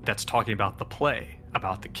that's talking about the play,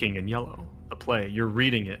 about the King in Yellow. The play. You're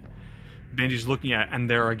reading it. Benji's looking at it, and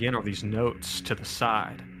there again are these notes to the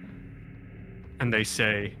side. And they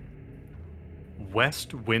say,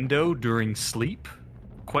 "West window during sleep?"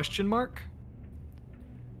 Question mark.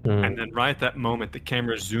 And then right at that moment, the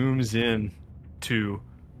camera zooms in to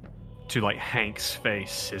like Hank's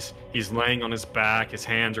face. He's laying on his back. His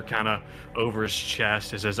hands are kind of over his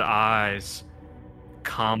chest as his eyes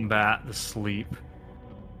combat the sleep.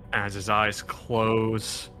 As his eyes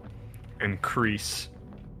close and crease.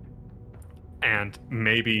 And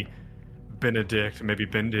maybe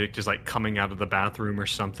Benedict is like coming out of the bathroom or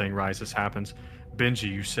something. Right as this happens,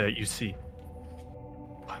 Benji, you see.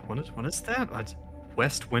 What is that?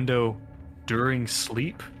 West window during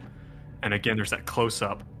sleep? And again, there's that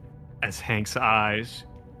close-up as Hank's eyes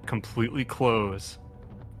completely close,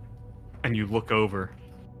 and you look over,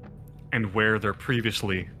 and where there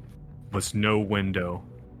previously was no window,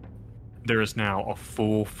 there is now a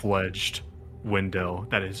full-fledged window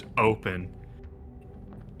that is open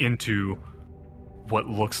into what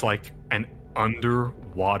looks like an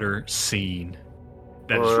underwater scene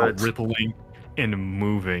that What? is rippling and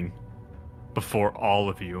moving before all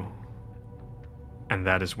of you. And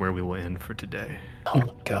that is where we will end for today. Oh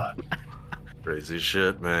my god. Crazy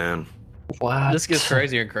shit, man. What? This gets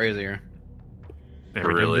crazier and crazier. There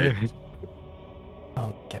we Really?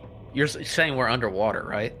 go. Okay. You're saying we're underwater,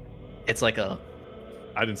 right? It's like a.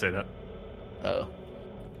 I didn't say that. Oh.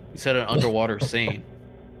 You said an underwater scene.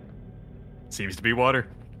 Seems to be water.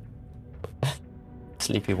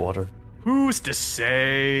 Sleepy water. Who's to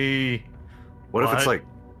say? What if it's What? like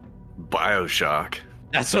Bioshock?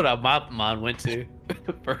 That's what my mind went to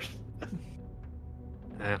first.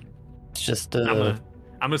 Eh, It's just I'm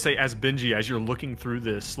I'm gonna say as Benji, as you're looking through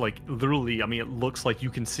this, like literally, I mean, it looks like you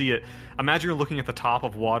can see it. Imagine you're looking at the top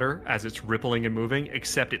of water as it's rippling and moving,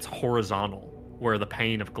 except it's horizontal, where the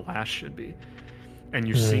pane of glass should be. And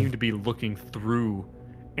you seem to be looking through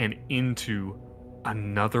and into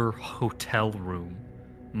another hotel room,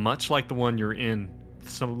 much like the one you're in,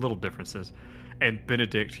 some little differences. And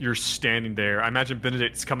Benedict, you're standing there. I imagine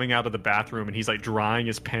Benedict's coming out of the bathroom and he's like drying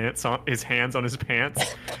his hands on his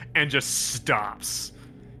pants and just stops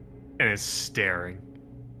and is staring.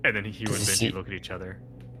 And then you and Benji look at each other.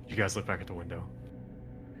 You guys look back at the window.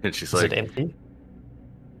 And she's Is like, it empty?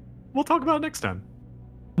 We'll talk about it next time.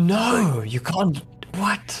 No, you can't.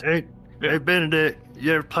 What? Hey, Benedict,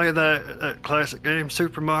 you ever play that classic game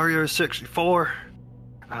Super Mario 64?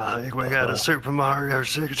 I think we got a Super Mario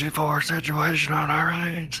 64 situation on our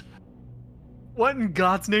hands. What in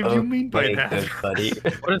God's name do you mean by that? Good, buddy.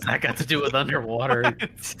 What does that got to do with underwater? yeah,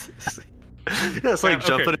 it's like Okay.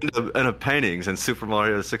 jumping into paintings in Super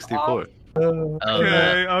Mario 64.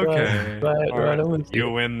 Okay. Right, I'm with You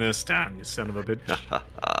you. win this time, you son of a bitch.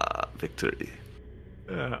 Victory.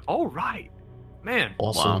 All right. Man,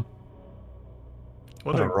 Awesome. Wow.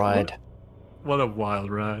 What a ride. What a wild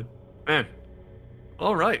ride. Man.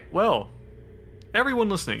 All right. Well, everyone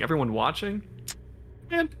listening, everyone watching,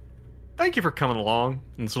 man, thank you for coming along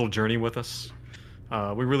in this little journey with us.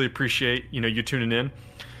 We really appreciate, you tuning in.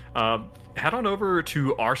 Head on over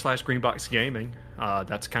to r/Greenbox Gaming.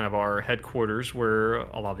 That's kind of our headquarters where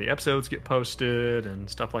a lot of the episodes get posted and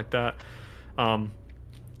stuff like that.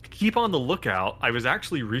 Keep on the lookout. I was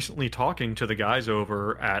actually recently talking to the guys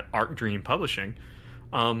over at Arc Dream Publishing.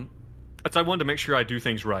 But I wanted to make sure I do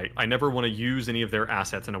things right. I never want to use any of their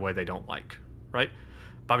assets in a way they don't like, right?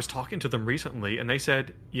 But I was talking to them recently, and they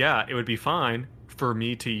said, yeah, it would be fine for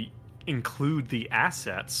me to include the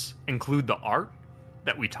assets, include the art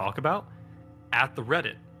that we talk about at the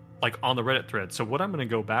Reddit, like on the Reddit thread. So what I'm going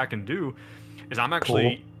to go back and do is I'm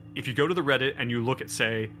actually, if you go to the Reddit and you look at,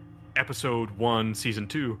 say, episode 1, season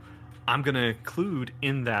 2, I'm going to include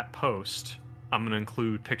in that post, I'm going to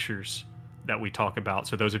include pictures that we talk about,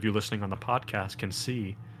 so those of you listening on the podcast can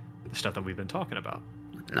see the stuff that we've been talking about.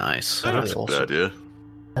 Nice. That's awesome. a good idea.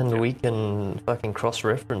 And we can fucking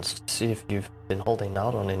cross-reference to see if you've been holding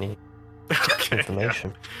out on any Okay.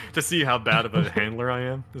 information. To see how bad of a handler I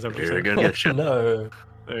am. Is that what you're Here saying? we go. Shit. No,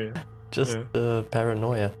 There you go. just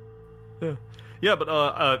paranoia. Yeah, but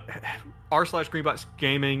r/Greenbox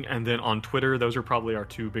Gaming, and then on Twitter, those are probably our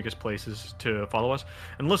two biggest places to follow us.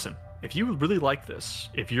 And listen, if you really like this,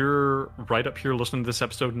 if you're right up here listening to this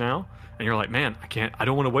episode now, and you're like, man, I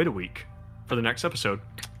don't want to wait a week for the next episode,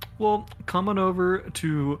 well, come on over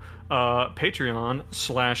to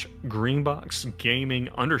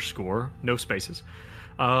Patreon/GreenboxGaming_, no spaces,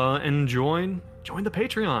 and join the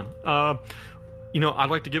Patreon. I'd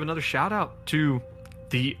like to give another shout out to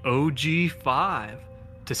the OG5,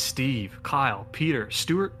 to Steve, Kyle, Peter,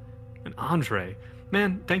 Stuart, and Andre.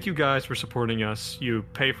 Man, thank you guys for supporting us. You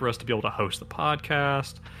pay for us to be able to host the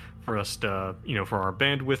podcast, for us to, for our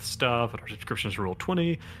bandwidth stuff, and our subscriptions to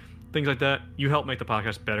Roll20, things like that. You help make the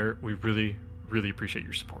podcast better. We really, really appreciate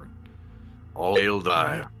your support. All hail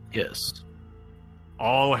die. Yes.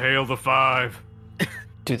 All hail the 5.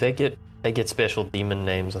 Do they get special demon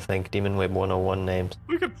names? I think Demon Web 101 names.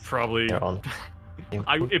 We could probably... They're on.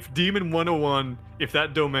 if Demon 101, if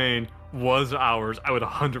that domain was ours, I would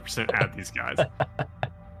 100% add these guys.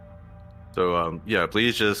 So,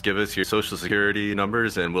 please just give us your social security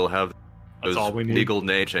numbers, and we'll have That's those all we need. legal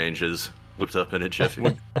name changes whipped up in a jiffy.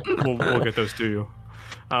 We'll get those to you.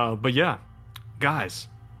 But yeah, guys,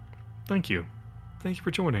 thank you. Thank you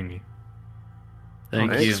for joining me.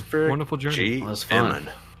 Thank Thanks you. for Wonderful journey. That was fun.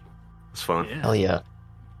 GMing. It's fun. Yeah. Hell yeah.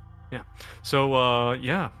 So,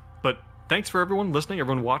 but thanks for everyone listening,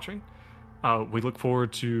 everyone watching. We look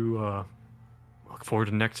forward to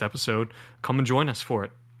next episode. Come and join us for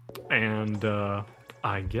it. And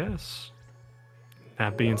I guess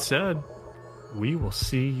that being said, we will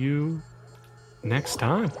see you next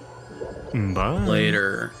time. Bye.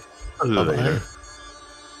 Later. Later.